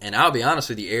downhill. And I'll be honest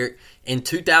with you, Eric, in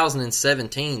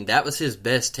 2017, that was his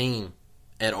best team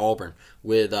at Auburn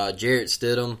with Jarrett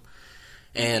Stidham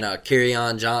and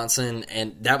Kerryon Johnson,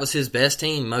 and that was his best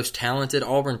team, most talented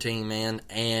Auburn team, man.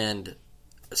 And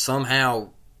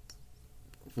somehow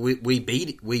we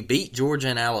beat Georgia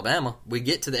and Alabama. We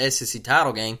get to the SEC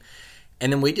title game,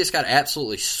 and then we just got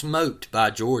absolutely smoked by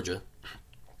Georgia.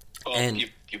 Well, and you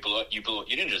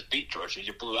didn't just beat Georgia;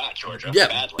 you blew out Georgia. Yeah,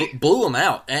 badly. Blew them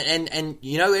out. And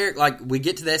Eric, like we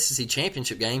get to the SEC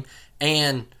championship game,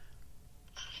 and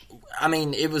I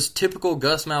mean it was typical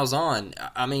Gus Malzahn.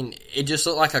 I mean it just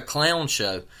looked like a clown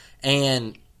show,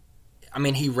 and. I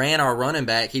mean, he ran our running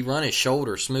back. He run his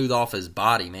shoulder smooth off his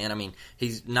body, man. I mean,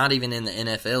 he's not even in the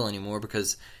NFL anymore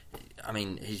because, I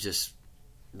mean, he just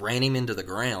ran him into the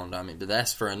ground. I mean, but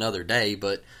that's for another day.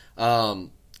 But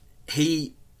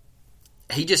he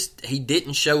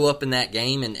didn't show up in that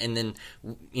game, and then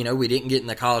we didn't get in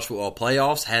the college football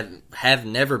playoffs. Have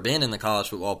never been in the college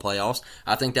football playoffs.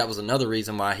 I think that was another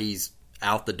reason why he's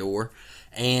out the door.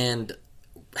 And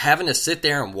having to sit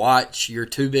there and watch your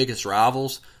two biggest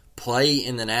rivals play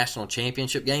in the national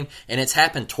championship game, and it's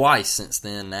happened twice since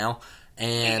then now,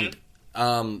 and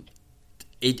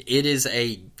it is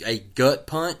a gut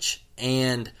punch.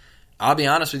 And I'll be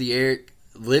honest with you, Eric,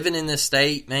 living in this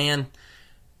state, man,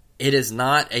 it is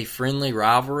not a friendly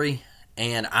rivalry.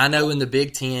 And I know in the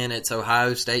Big Ten it's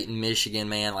Ohio State and Michigan,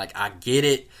 man. Like I get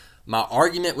it. My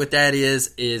argument with that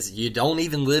is you don't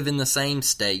even live in the same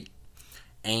state,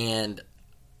 and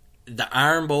the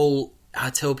Iron Bowl. I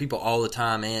tell people all the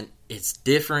time, man, it's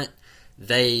different.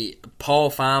 Paul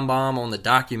Feinbaum on the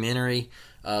documentary,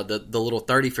 the little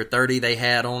 30 for 30 they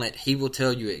had on it, he will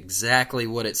tell you exactly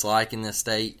what it's like in this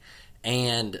state,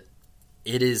 and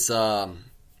it is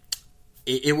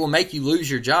it will make you lose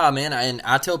your job, man. And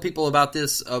I tell people about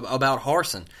this about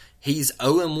Harsin. He's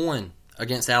 0-1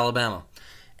 against Alabama,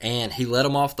 and he let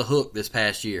them off the hook this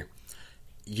past year.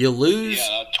 You lose.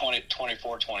 Yeah,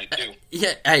 24-22.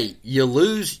 Yeah, hey, you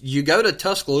lose. You go to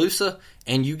Tuscaloosa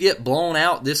and you get blown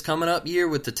out this coming up year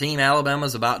with the team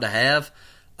Alabama's about to have.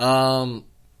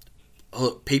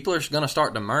 Look, people are going to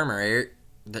start to murmur, Eric.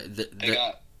 They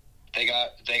got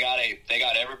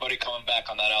everybody coming back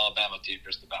on that Alabama team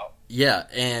just about. Yeah,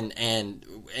 and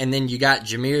then you got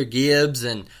Jahmyr Gibbs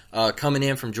and coming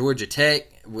in from Georgia Tech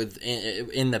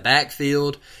in the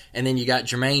backfield, and then you got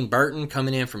Jermaine Burton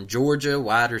coming in from Georgia,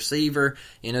 wide receiver.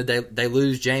 They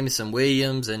lose Jamison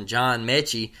Williams and John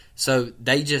Mechie, so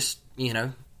they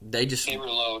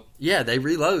reload. Yeah, they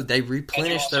reload. They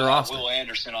replenish their roster. Will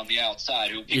Anderson on the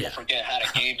outside, who people forget had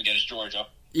a game against Georgia.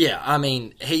 Yeah, I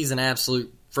mean he's an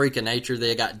absolute freak of nature.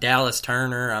 They got Dallas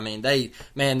Turner. I mean,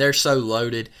 they're so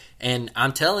loaded. And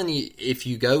I'm telling you, if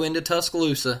you go into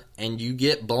Tuscaloosa and you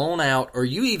get blown out, or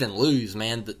you even lose,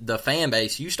 man, the fan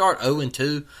base, you start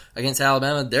 0-2 against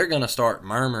Alabama, they're going to start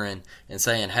murmuring and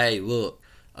saying, hey, look,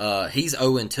 he's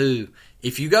 0-2.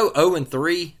 If you go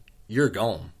 0-3, you're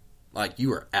gone. Like,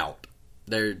 you are out.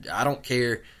 I don't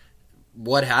care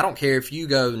if you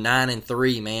go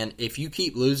 9-3, man. If you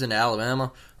keep losing to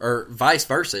Alabama, or vice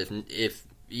versa, if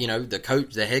you know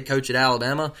the head coach at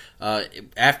Alabama,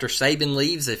 after Saban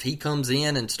leaves, if he comes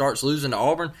in and starts losing to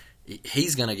Auburn,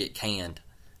 he's gonna get canned.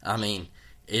 I mean,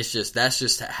 that's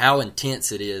just how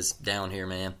intense it is down here,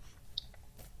 man.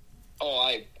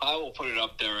 Oh, I will put it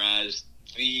up there as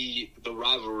the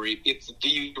rivalry. It's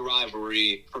the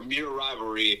rivalry, premier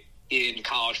rivalry in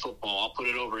college football. I'll put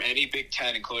it over any Big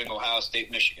Ten, including Ohio State,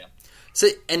 Michigan.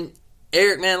 See, and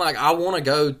Eric, man, like I want to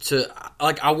go to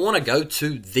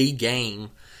the game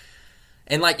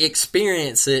and like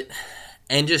experience it,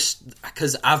 and just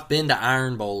because I've been to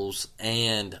Iron Bowls,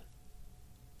 and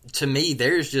to me,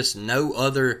 there's just no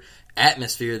other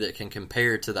atmosphere that can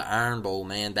compare to the Iron Bowl,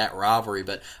 man. That rivalry,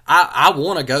 but I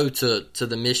want to go to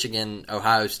the Michigan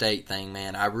Ohio State thing,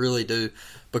 man. I really do,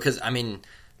 because I mean,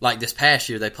 like this past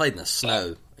year, they played in the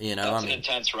snow. You know, that's an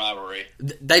intense rivalry.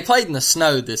 They played in the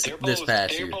snow this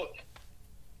past year.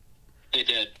 They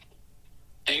did.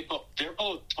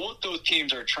 Both those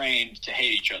teams are trained to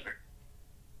hate each other,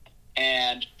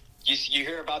 and you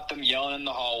hear about them yelling in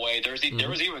the hallway. There's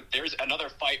another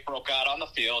fight broke out on the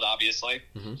field, obviously,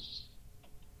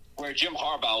 where Jim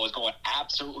Harbaugh was going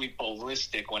absolutely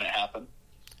ballistic when it happened.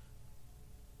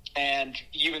 And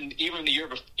even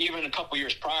a couple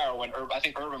years prior, when I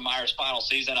think Urban Meyer's final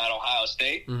season at Ohio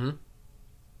State,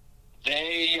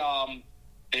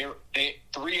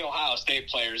 three Ohio State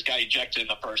players got ejected in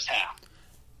the first half.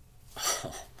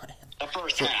 Oh man, the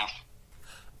first half.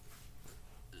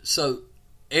 So,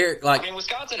 Eric, like, I mean,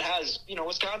 Wisconsin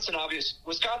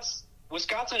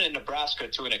and Nebraska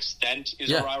to an extent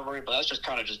is a rivalry, but that's just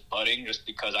kind of just budding, just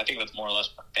because I think that's more or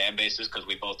less fan bases because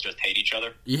we both just hate each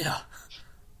other. Yeah.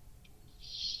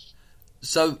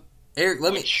 So, Eric,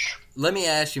 let me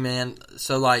ask you, man.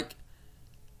 So, like,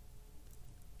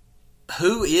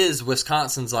 who is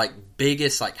Wisconsin's like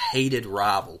biggest like hated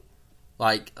rival?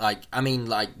 Like I mean,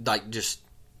 like just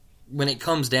when it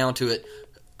comes down to it,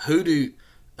 who do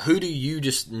you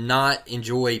just not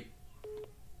enjoy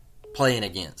playing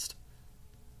against?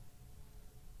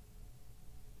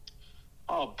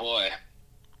 Oh boy,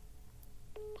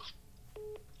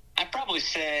 I'd probably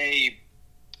say,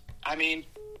 I mean,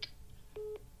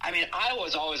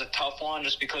 Iowa's always a tough one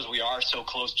just because we are so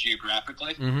close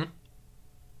geographically. Mm-hmm.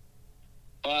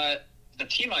 But the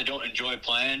team I don't enjoy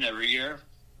playing every year,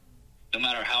 no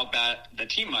matter how bad the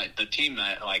team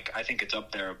that like I think it's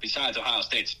up there. Besides Ohio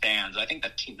State's fans, I think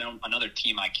another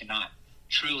team I cannot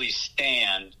truly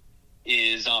stand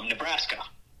is Nebraska.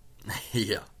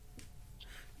 Yeah,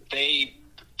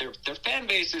 their fan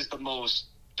base is the most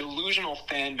delusional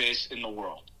fan base in the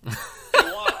world.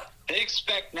 They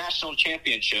expect national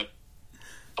championship,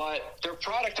 but their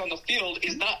product on the field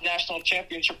is not national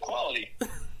championship quality.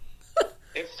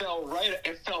 It fell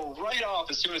right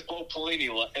off as soon as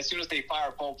they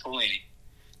fired Bo Pelini.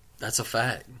 That's a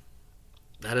fact.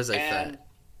 That is a fact.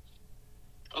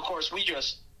 Of course,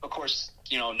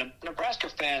 you know, Nebraska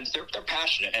fans, they're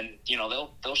passionate, and you know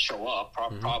they'll show up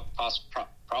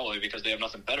probably because they have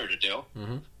nothing better to do.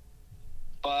 Mm-hmm.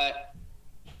 But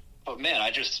man,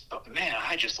 I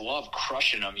just love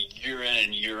crushing them year in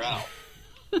and year out.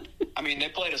 I mean, they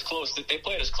played us close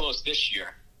this year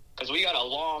because we got a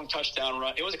long touchdown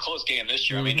run. It was a close game this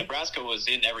year. Mm-hmm. I mean, Nebraska was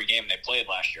in every game they played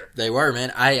last year. They were,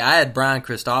 man. I had Brian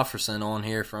Christopherson on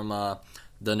here from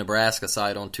the Nebraska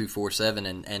site on 247,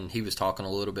 and he was talking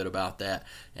a little bit about that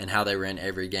and how they were in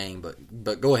every game.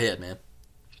 But go ahead, man.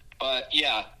 But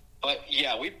yeah,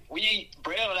 we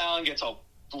Braylon Allen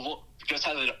just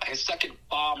has his second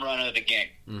bomb run of the game.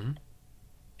 Mm-hmm.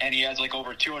 And he has like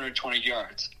over 220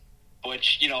 yards,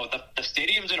 which, you know, the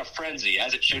stadium's in a frenzy,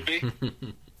 as it should be.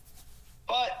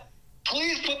 But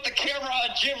please put the camera on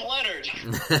Jim Leonard.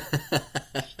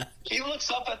 He looks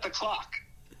up at the clock.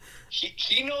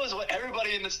 He knows what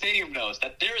everybody in the stadium knows,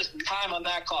 that there is time on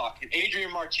that clock. And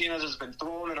Adrian Martinez has been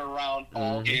throwing it around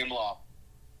all game long,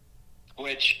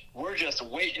 which we're just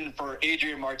waiting for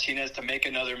Adrian Martinez to make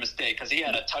another mistake, because he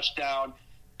had a touchdown,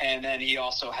 and then he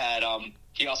also had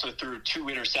he also threw 2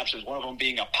 interceptions, one of them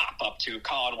being a pop-up to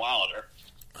Colin Wilder.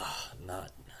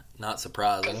 Not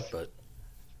surprising,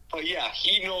 but yeah,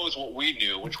 he knows what we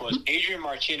knew, which was Adrian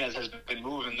Martinez has been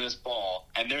moving this ball,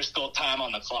 and there's still time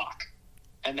on the clock.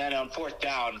 And then on fourth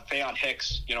down, Faion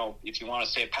Hicks, if you want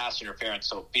to say pass interference,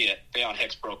 so be it. Faion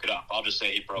Hicks broke it up. I'll just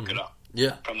say he broke it up.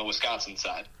 Yeah. From the Wisconsin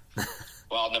side.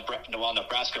 while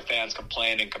Nebraska fans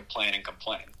complain.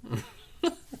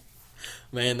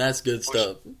 Man, that's good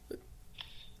stuff.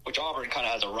 Which Auburn kind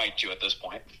of has a right to at this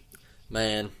point.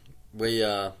 Man, we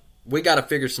got to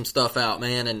figure some stuff out,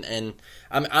 man, and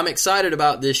I'm excited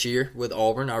about this year with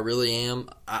Auburn. I really am.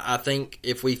 I think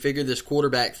if we figure this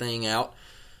quarterback thing out,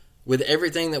 with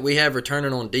everything that we have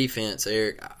returning on defense,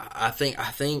 Eric, I think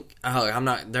they're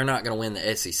not going to win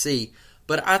the SEC,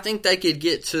 but I think they could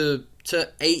get to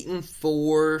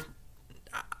 8-4.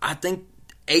 I think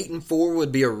 8-4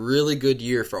 would be a really good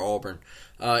year for Auburn.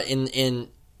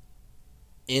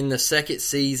 In the second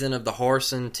season of the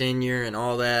Harsin tenure and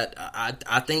all that,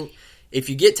 I think if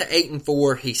you get to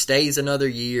 8-4, he stays another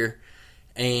year,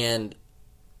 and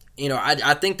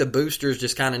I think the boosters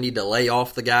just kind of need to lay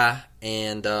off the guy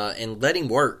and let him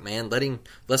work, man.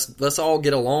 Let's all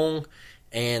get along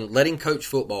and let him coach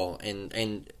football.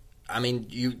 And I mean,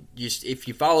 if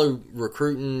you follow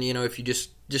recruiting, if you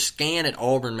just scan at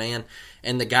Auburn, man,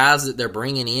 and the guys that they're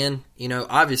bringing in,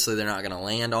 obviously they're not going to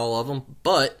land all of them,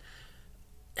 but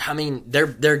I mean,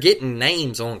 they're getting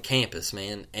names on campus,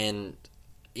 man, and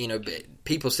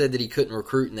people said that he couldn't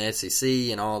recruit in the SEC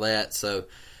and all that. So,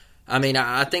 I mean,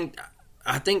 I think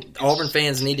Auburn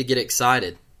fans need to get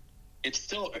excited. It's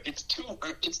too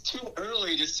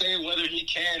early to say whether he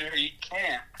can or he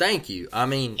can't. Thank you. I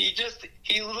mean,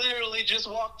 he literally just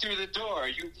walked through the door.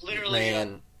 You literally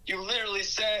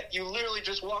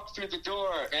just walked through the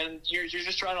door, and you're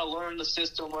just trying to learn the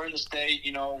system, learn the state,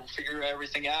 figure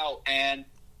everything out. And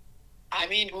I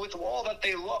mean, with all that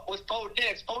they look with Bo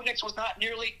Nix was not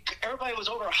nearly. Everybody was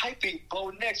overhyping Bo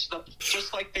Nix,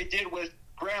 just like they did with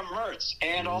Graham Mertz,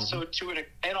 and also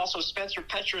Spencer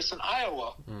Petras in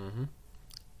Iowa. Mm-hmm.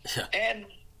 Yeah. And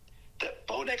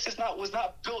Bo Nix was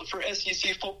not built for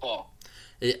SEC football.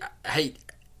 Hey,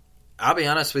 I'll be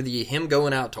honest with you. Him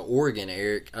going out to Oregon,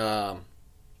 Eric. I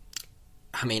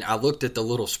mean, I looked at the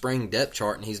little spring depth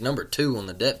chart, and he's number 2 on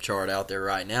the depth chart out there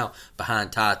right now,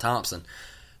 behind Ty Thompson.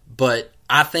 But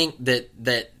I think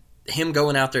that him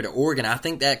going out there to Oregon, I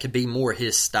think that could be more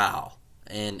his style,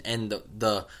 and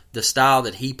the style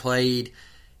that he played.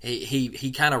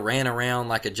 He kind of ran around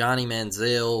like a Johnny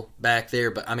Manziel back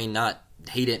there, but I mean,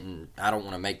 he didn't. I don't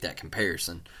want to make that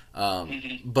comparison,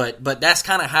 but that's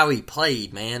kind of how he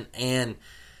played, man. And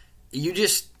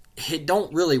it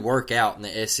don't really work out in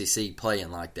the SEC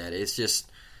playing like that.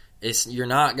 You're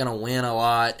not going to win a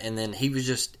lot, and then he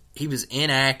was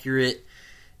inaccurate.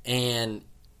 And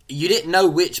you didn't know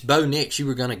which Bo Nix you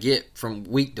were going to get from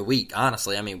week to week,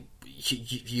 honestly. I mean,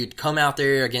 you'd come out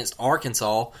there against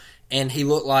Arkansas, and he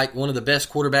looked like one of the best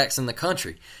quarterbacks in the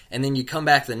country. And then you come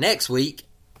back the next week,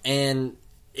 and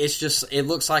it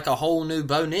looks like a whole new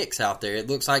Bo Nix out there. It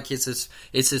looks like it's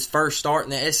his first start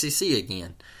in the SEC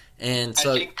again. And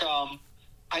so I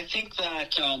think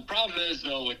that problem is,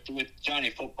 though, with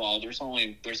Johnny Football, there's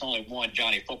only one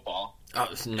Johnny Football.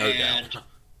 Oh, no doubt.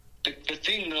 The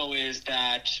thing, though, is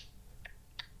that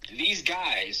these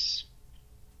guys,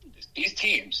 these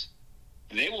teams,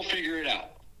 they will figure it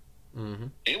out. Mm-hmm.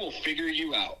 They will figure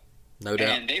you out. No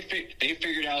doubt. And they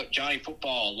figured out Johnny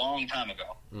Football a long time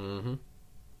ago. Mm-hmm.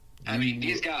 I mean,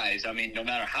 these guys, no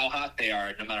matter how hot they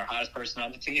are, no matter hottest person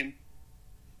on the team,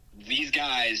 these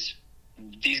guys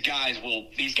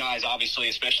obviously,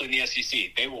 especially in the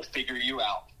SEC, they will figure you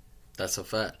out. That's a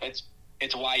fact.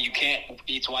 It's why you can't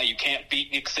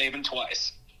beat Nick Saban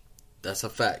twice. That's a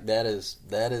fact. That is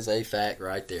a fact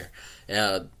right there.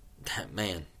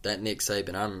 Man, that Nick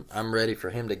Saban, I'm ready for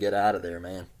him to get out of there,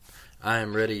 man. I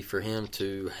am ready for him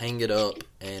to hang it up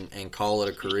and call it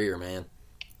a career, man.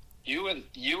 You and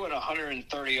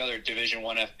 130 other Division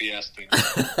I FBS teams.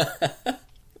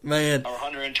 Man. Or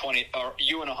 120, or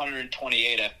you and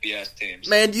 128 FBS teams.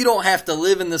 Man, you don't have to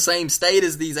live in the same state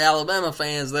as these Alabama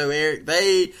fans, though, Eric.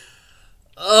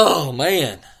 Oh,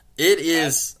 man. It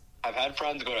is. I've had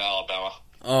friends go to Alabama.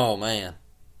 Oh, man.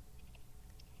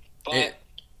 But,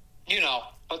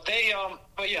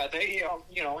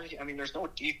 there's no,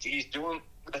 he's doing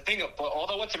the thing. But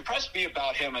although what's impressed me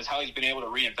about him is how he's been able to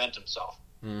reinvent himself.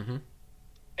 Mm-hmm.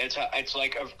 It's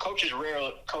like coaches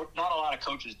not a lot of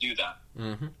coaches do that.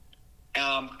 Mm-hmm.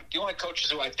 The only coaches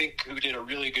who did a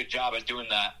really good job at doing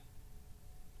that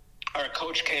are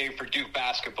Coach K for Duke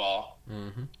basketball,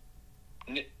 mm-hmm.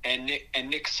 and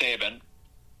Nick Saban.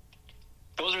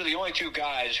 Those are the only two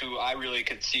guys who I really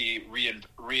could see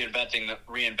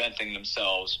reinventing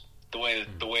themselves the way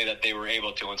that they were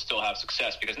able to and still have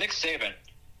success. Because Nick Saban,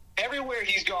 everywhere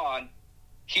he's gone,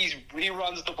 he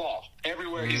runs the ball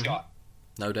everywhere he's gone.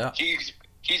 No doubt. He's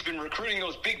been recruiting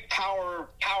those big power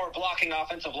blocking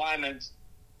offensive linemen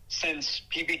since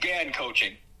he began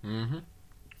coaching.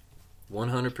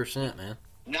 100%, man.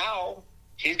 Now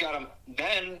he's got him.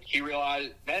 Then he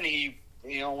realized. Then he,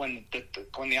 when the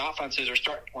offenses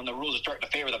when the rules are starting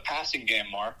to favor the passing game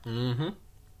more.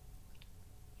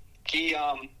 He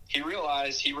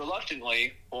realized he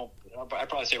reluctantly. Well, I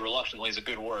probably say reluctantly is a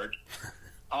good word.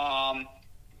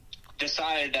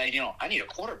 Decided that I need a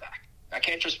quarterback. I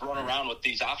can't just run around with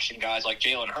these option guys like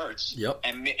Jalen Hurts. Yep.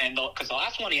 And because the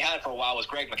last one he had for a while was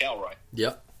Greg McElroy.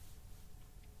 Yep.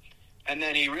 And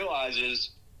then he realizes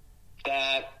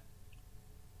that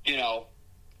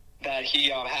that he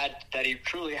had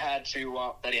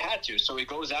to. So he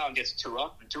goes out and gets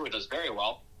Tua, and Tua does very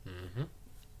well.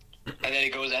 And then he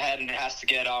goes ahead and has to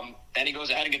get Then he goes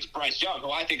ahead and gets Bryce Young,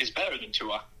 who I think is better than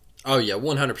Tua. Oh yeah,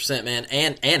 100%, man.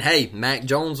 And hey, Mac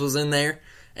Jones was in there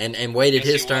and waited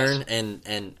his turn.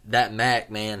 And that Mac,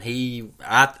 man,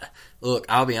 look,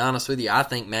 I'll be honest with you. I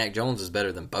think Mac Jones is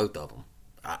better than both of them.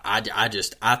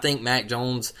 I think Mac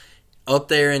Jones up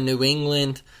there in New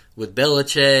England with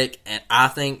Belichick, and I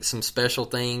think some special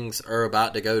things are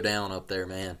about to go down up there,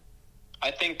 man.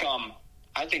 I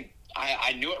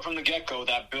knew it from the get-go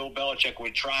that Bill Belichick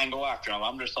would try and go after him.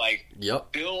 I'm just like,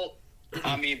 yep. Bill,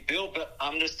 I'm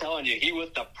just telling you, he was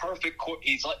the perfect.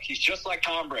 He's just like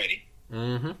Tom Brady.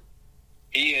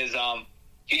 He's the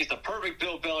perfect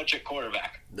Bill Belichick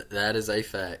quarterback. That is a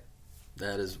fact.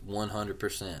 That is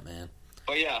 100%, man.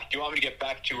 But yeah, do you want me to get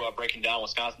back to breaking down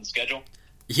Wisconsin's schedule?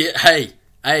 Yeah.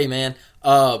 Hey, man.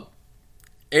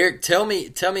 Eric, tell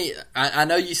me. I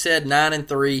know you said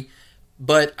 9-3,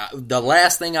 but the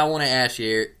last thing I want to ask you,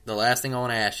 Eric.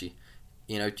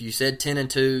 You said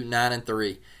 10-2,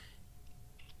 9-3.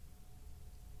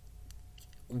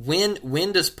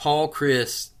 When does Paul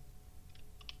Chryst?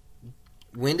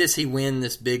 When does he win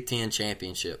this Big Ten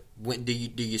championship? When do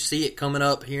you see it coming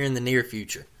up here in the near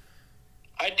future?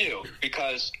 I do,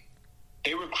 because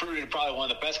they recruited probably one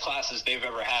of the best classes they've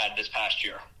ever had this past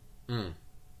year.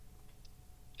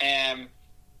 And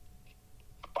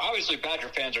obviously Badger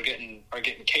fans are getting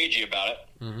cagey about it.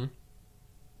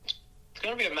 It's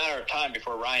going to be a matter of time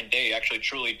before Ryan Day actually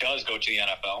truly does go to the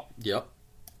NFL. Yep.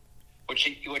 Which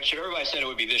everybody said it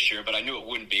would be this year, but I knew it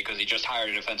wouldn't be because he just hired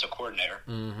a defensive coordinator.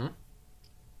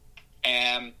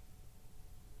 And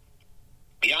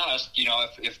be honest,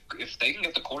 if they can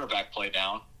get the quarterback play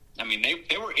down, I mean they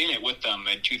were in it with them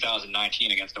in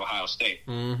 2019 against Ohio State.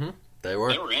 They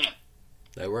were. They were in it.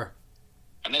 They were.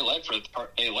 And they led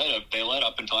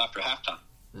up until after halftime.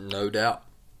 No doubt.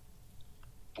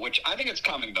 Which I think it's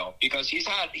coming though, because he's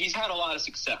had a lot of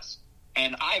success,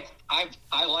 and I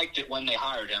liked it when they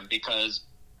hired him because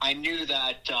I knew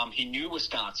that he knew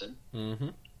Wisconsin.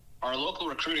 Our local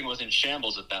recruiting was in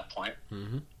shambles at that point.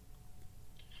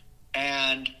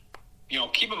 And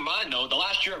keep in mind though, the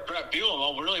last year at Brett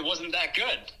Bielema really wasn't that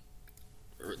good.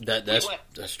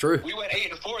 That's true. We went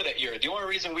 8-4 that year. The only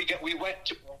reason we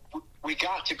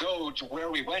got to go to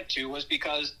where we went to was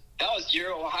because that was the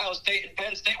year Ohio State and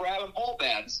Penn State were having bowl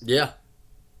bans. Yeah.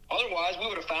 Otherwise, we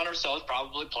would have found ourselves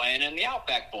probably playing in the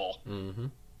Outback Bowl,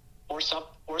 or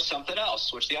something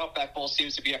else, which the Outback Bowl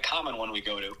seems to be a common one we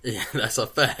go to. Yeah, that's a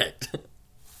fact.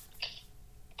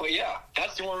 But yeah,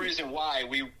 that's the only reason why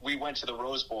we went to the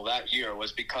Rose Bowl that year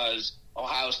was because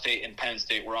Ohio State and Penn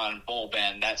State were on bowl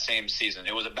ban that same season.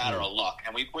 It was a matter of luck,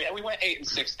 and we went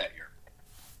 8-6 that year.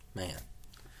 Man.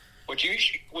 Which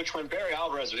when Barry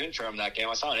Alvarez was interim that game,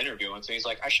 I saw an interview and so he's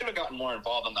like, I should have gotten more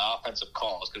involved in the offensive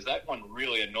calls because that one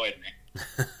really annoyed me.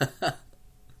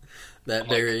 That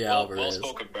Barry Alvarez. Well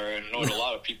spoken, Barry, and annoyed a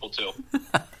lot of people too.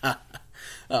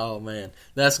 Oh man,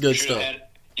 that's good stuff.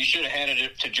 You should have handed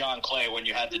it to John Clay when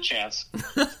you had the chance.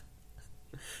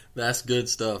 That's good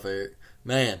stuff, Eric.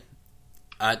 Man,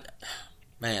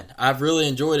 I've really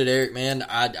enjoyed it, Eric. Man,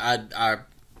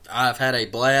 I've had a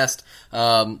blast.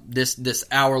 This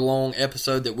hour-long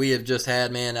episode that we have just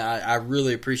had, man, I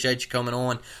really appreciate you coming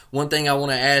on. One thing I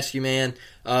want to ask you, man,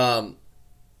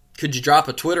 could you drop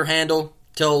a Twitter handle?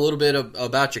 Tell a little bit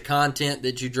about your content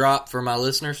that you drop for my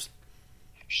listeners.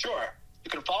 Sure. You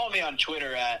can follow me on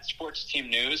Twitter at Sports Team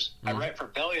News. I write for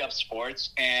Belly Up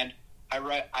Sports, and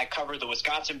I cover the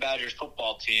Wisconsin Badgers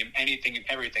football team, anything and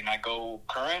everything. I go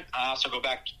current. I also go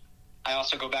back to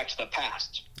the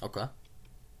past. Okay.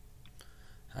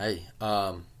 Hey,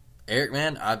 Eric,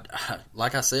 man,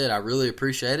 like I said, I really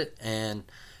appreciate it, and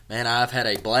Man, I've had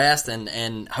a blast,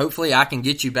 and hopefully I can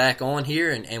get you back on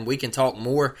here, and we can talk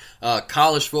more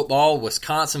college football,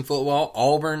 Wisconsin football,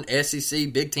 Auburn,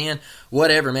 SEC, Big Ten,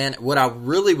 whatever, man. What I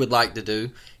really would like to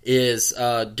do is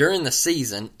during the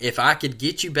season, if I could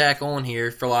get you back on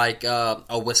here for like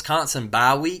a Wisconsin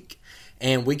bye week,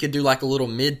 and we could do like a little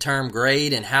midterm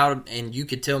grade, and you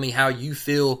could tell me how you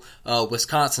feel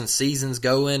Wisconsin season's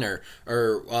going, or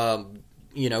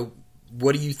you know,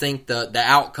 what do you think the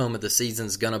outcome of the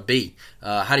season's going to be?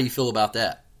 How do you feel about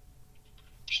that?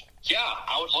 Yeah,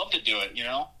 I would love to do it. You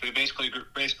know, we basically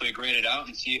grade it out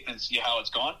and see how it's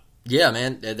going. Yeah,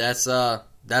 man, that's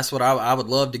what I would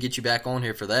love to get you back on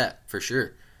here for that, for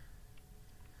sure.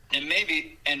 And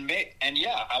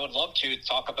yeah, I would love to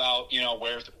talk about, you know,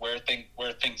 where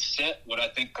things sit, what I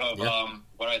think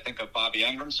of Bobby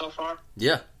Engram so far.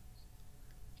 Yeah.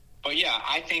 But yeah,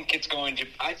 I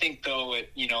think though,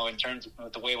 you know, in terms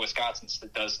of the way Wisconsin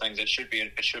does things, it should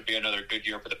be another good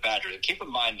year for the Badgers. And keep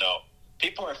in mind though,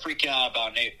 people are freaking out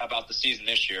about the season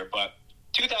this year, but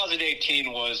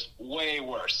 2018 was way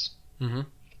worse. Mm-hmm.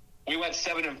 We went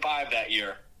 7-5 that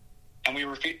year, and we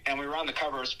were on the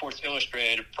cover of Sports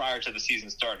Illustrated prior to the season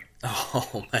starting.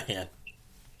 Oh man!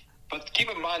 But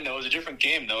keep in mind though, it was a different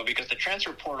game though, because the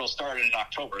transfer portal started in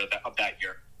October of that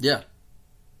year. Yeah.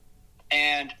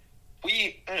 And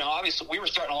obviously we were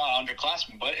starting a lot of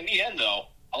underclassmen, but in the end, though,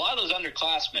 a lot of those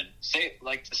underclassmen, say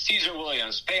like Caesar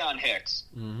Williams, Faion Hicks,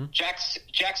 mm-hmm.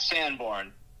 Jack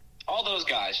Sanborn, all those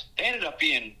guys, they ended up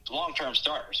being long-term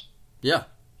starters. Yeah.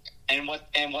 And what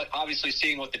obviously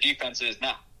seeing what the defense is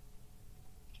now.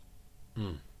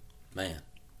 Man.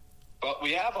 But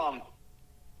we have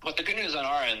but the good news on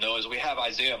our end though is we have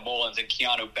Isaiah Mullins and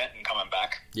Keanu Benton coming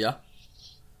back. Yeah.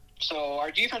 So our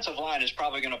defensive line is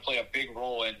probably going to play a big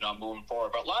role in moving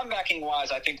forward. But linebacking wise,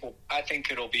 I think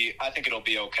it'll be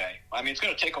okay. I mean, it's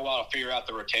going to take a while to figure out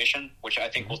the rotation, which I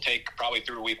think will take probably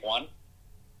through week 1.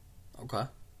 Okay.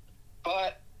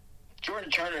 But Jordan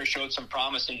Turner showed some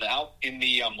promise in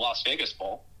the Las Vegas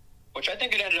Bowl, which I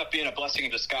think it ended up being a blessing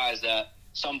in disguise that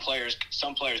some players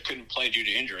couldn't play due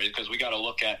to injury, because we got to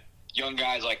look at young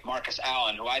guys like Marcus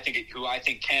Allen, who I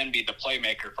think can be the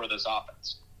playmaker for this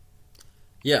offense.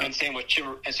 Yeah. And same with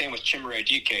Chimere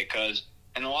Dike, because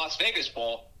in the Las Vegas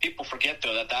Bowl, people forget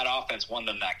though that offense won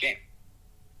them that game.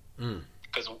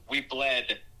 Because we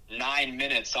bled 9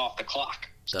 minutes off the clock,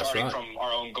 starting from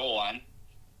our own goal line.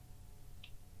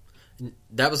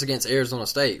 That was against Arizona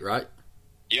State, right?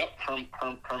 Yep,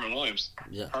 Herman Williams.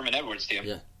 Yeah. Herman Edwards team.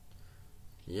 Yeah.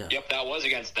 Yeah. Yep, that was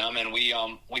against them, and we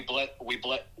bled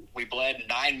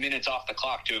 9 minutes off the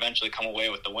clock to eventually come away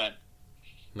with the win.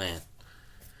 Man.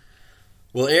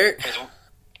 Well, Eric,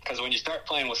 because when you start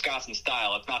playing Wisconsin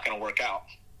style, it's not going to work out.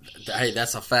 Hey,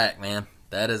 that's a fact, man.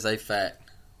 That is a fact.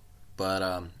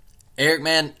 But Eric,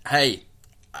 man, hey,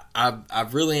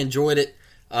 I've really enjoyed it.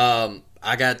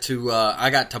 I got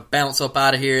to bounce up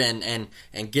out of here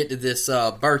and get to this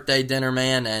birthday dinner,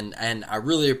 man, and I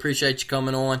really appreciate you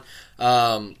coming on.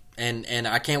 And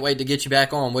I can't wait to get you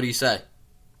back on. What do you say?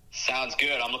 Sounds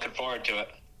good. I'm looking forward to it.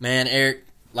 Man, Eric,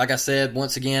 like I said,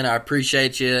 once again, I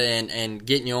appreciate you and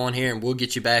getting you on here, and we'll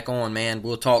get you back on, man.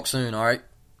 We'll talk soon, all right?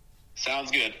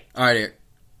 Sounds good. All right, Eric.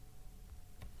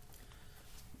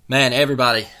 Man,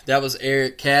 everybody, that was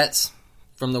Eric Katz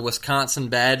from the Wisconsin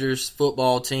Badgers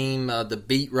football team, the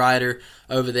beat writer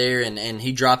over there, and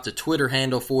he dropped a Twitter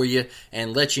handle for you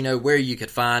and let you know where you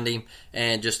could find him,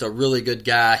 and just a really good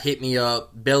guy. Hit me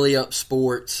up, Belly Up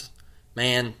Sports.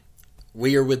 Man,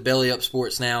 we are with Belly Up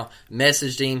Sports now.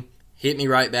 Messaged him. Hit me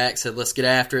right back, said, let's get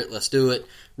after it, let's do it.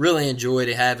 Really enjoyed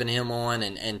having him on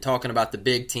and talking about the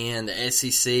Big Ten, the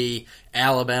SEC,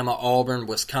 Alabama, Auburn,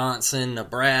 Wisconsin,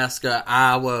 Nebraska,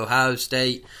 Iowa, Ohio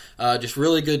State. Just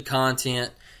really good content.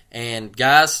 And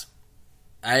guys,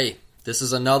 hey, this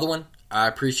is another one. I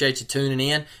appreciate you tuning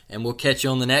in, and we'll catch you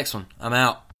on the next one. I'm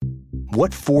out.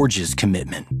 What forges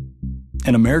commitment?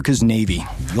 In America's Navy,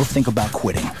 you'll think about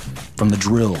quitting. From the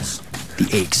drills, the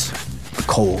aches, the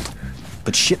cold.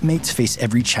 But shipmates face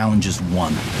every challenge as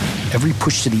one. Every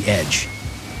push to the edge.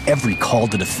 Every call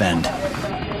to defend.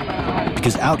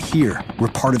 Because out here, we're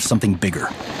part of something bigger.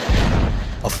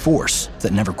 A force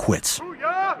that never quits.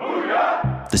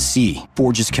 The sea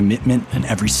forges commitment in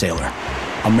every sailor.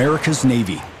 America's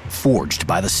Navy, forged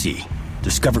by the sea.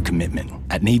 Discover commitment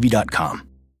at Navy.com.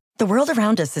 The world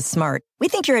around us is smart. We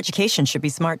think your education should be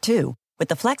smart too. With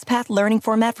the FlexPath learning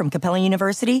format from Capella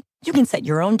University, you can set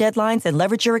your own deadlines and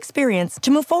leverage your experience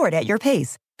to move forward at your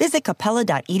pace. Visit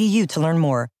capella.edu to learn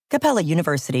more. Capella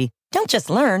University. Don't just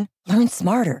learn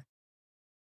smarter.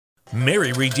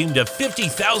 Mary redeemed a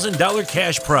 $50,000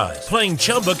 cash prize playing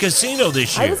Chumba Casino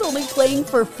this year. I was only playing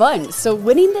for fun, so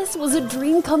winning this was a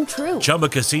dream come true. Chumba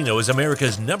Casino is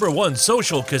America's #1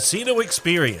 social casino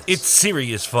experience. It's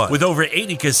serious fun. With over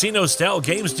 80 casino-style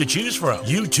games to choose from,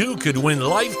 you too could win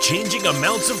life-changing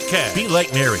amounts of cash. Be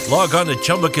like Mary. Log on to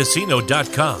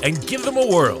ChumbaCasino.com and give them a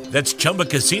whirl. That's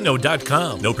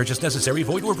ChumbaCasino.com. No purchase necessary.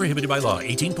 Void where prohibited by law.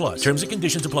 18+. Terms and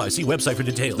conditions apply. See website for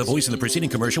details. The voice in the preceding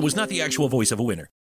commercial was not the actual voice of a winner.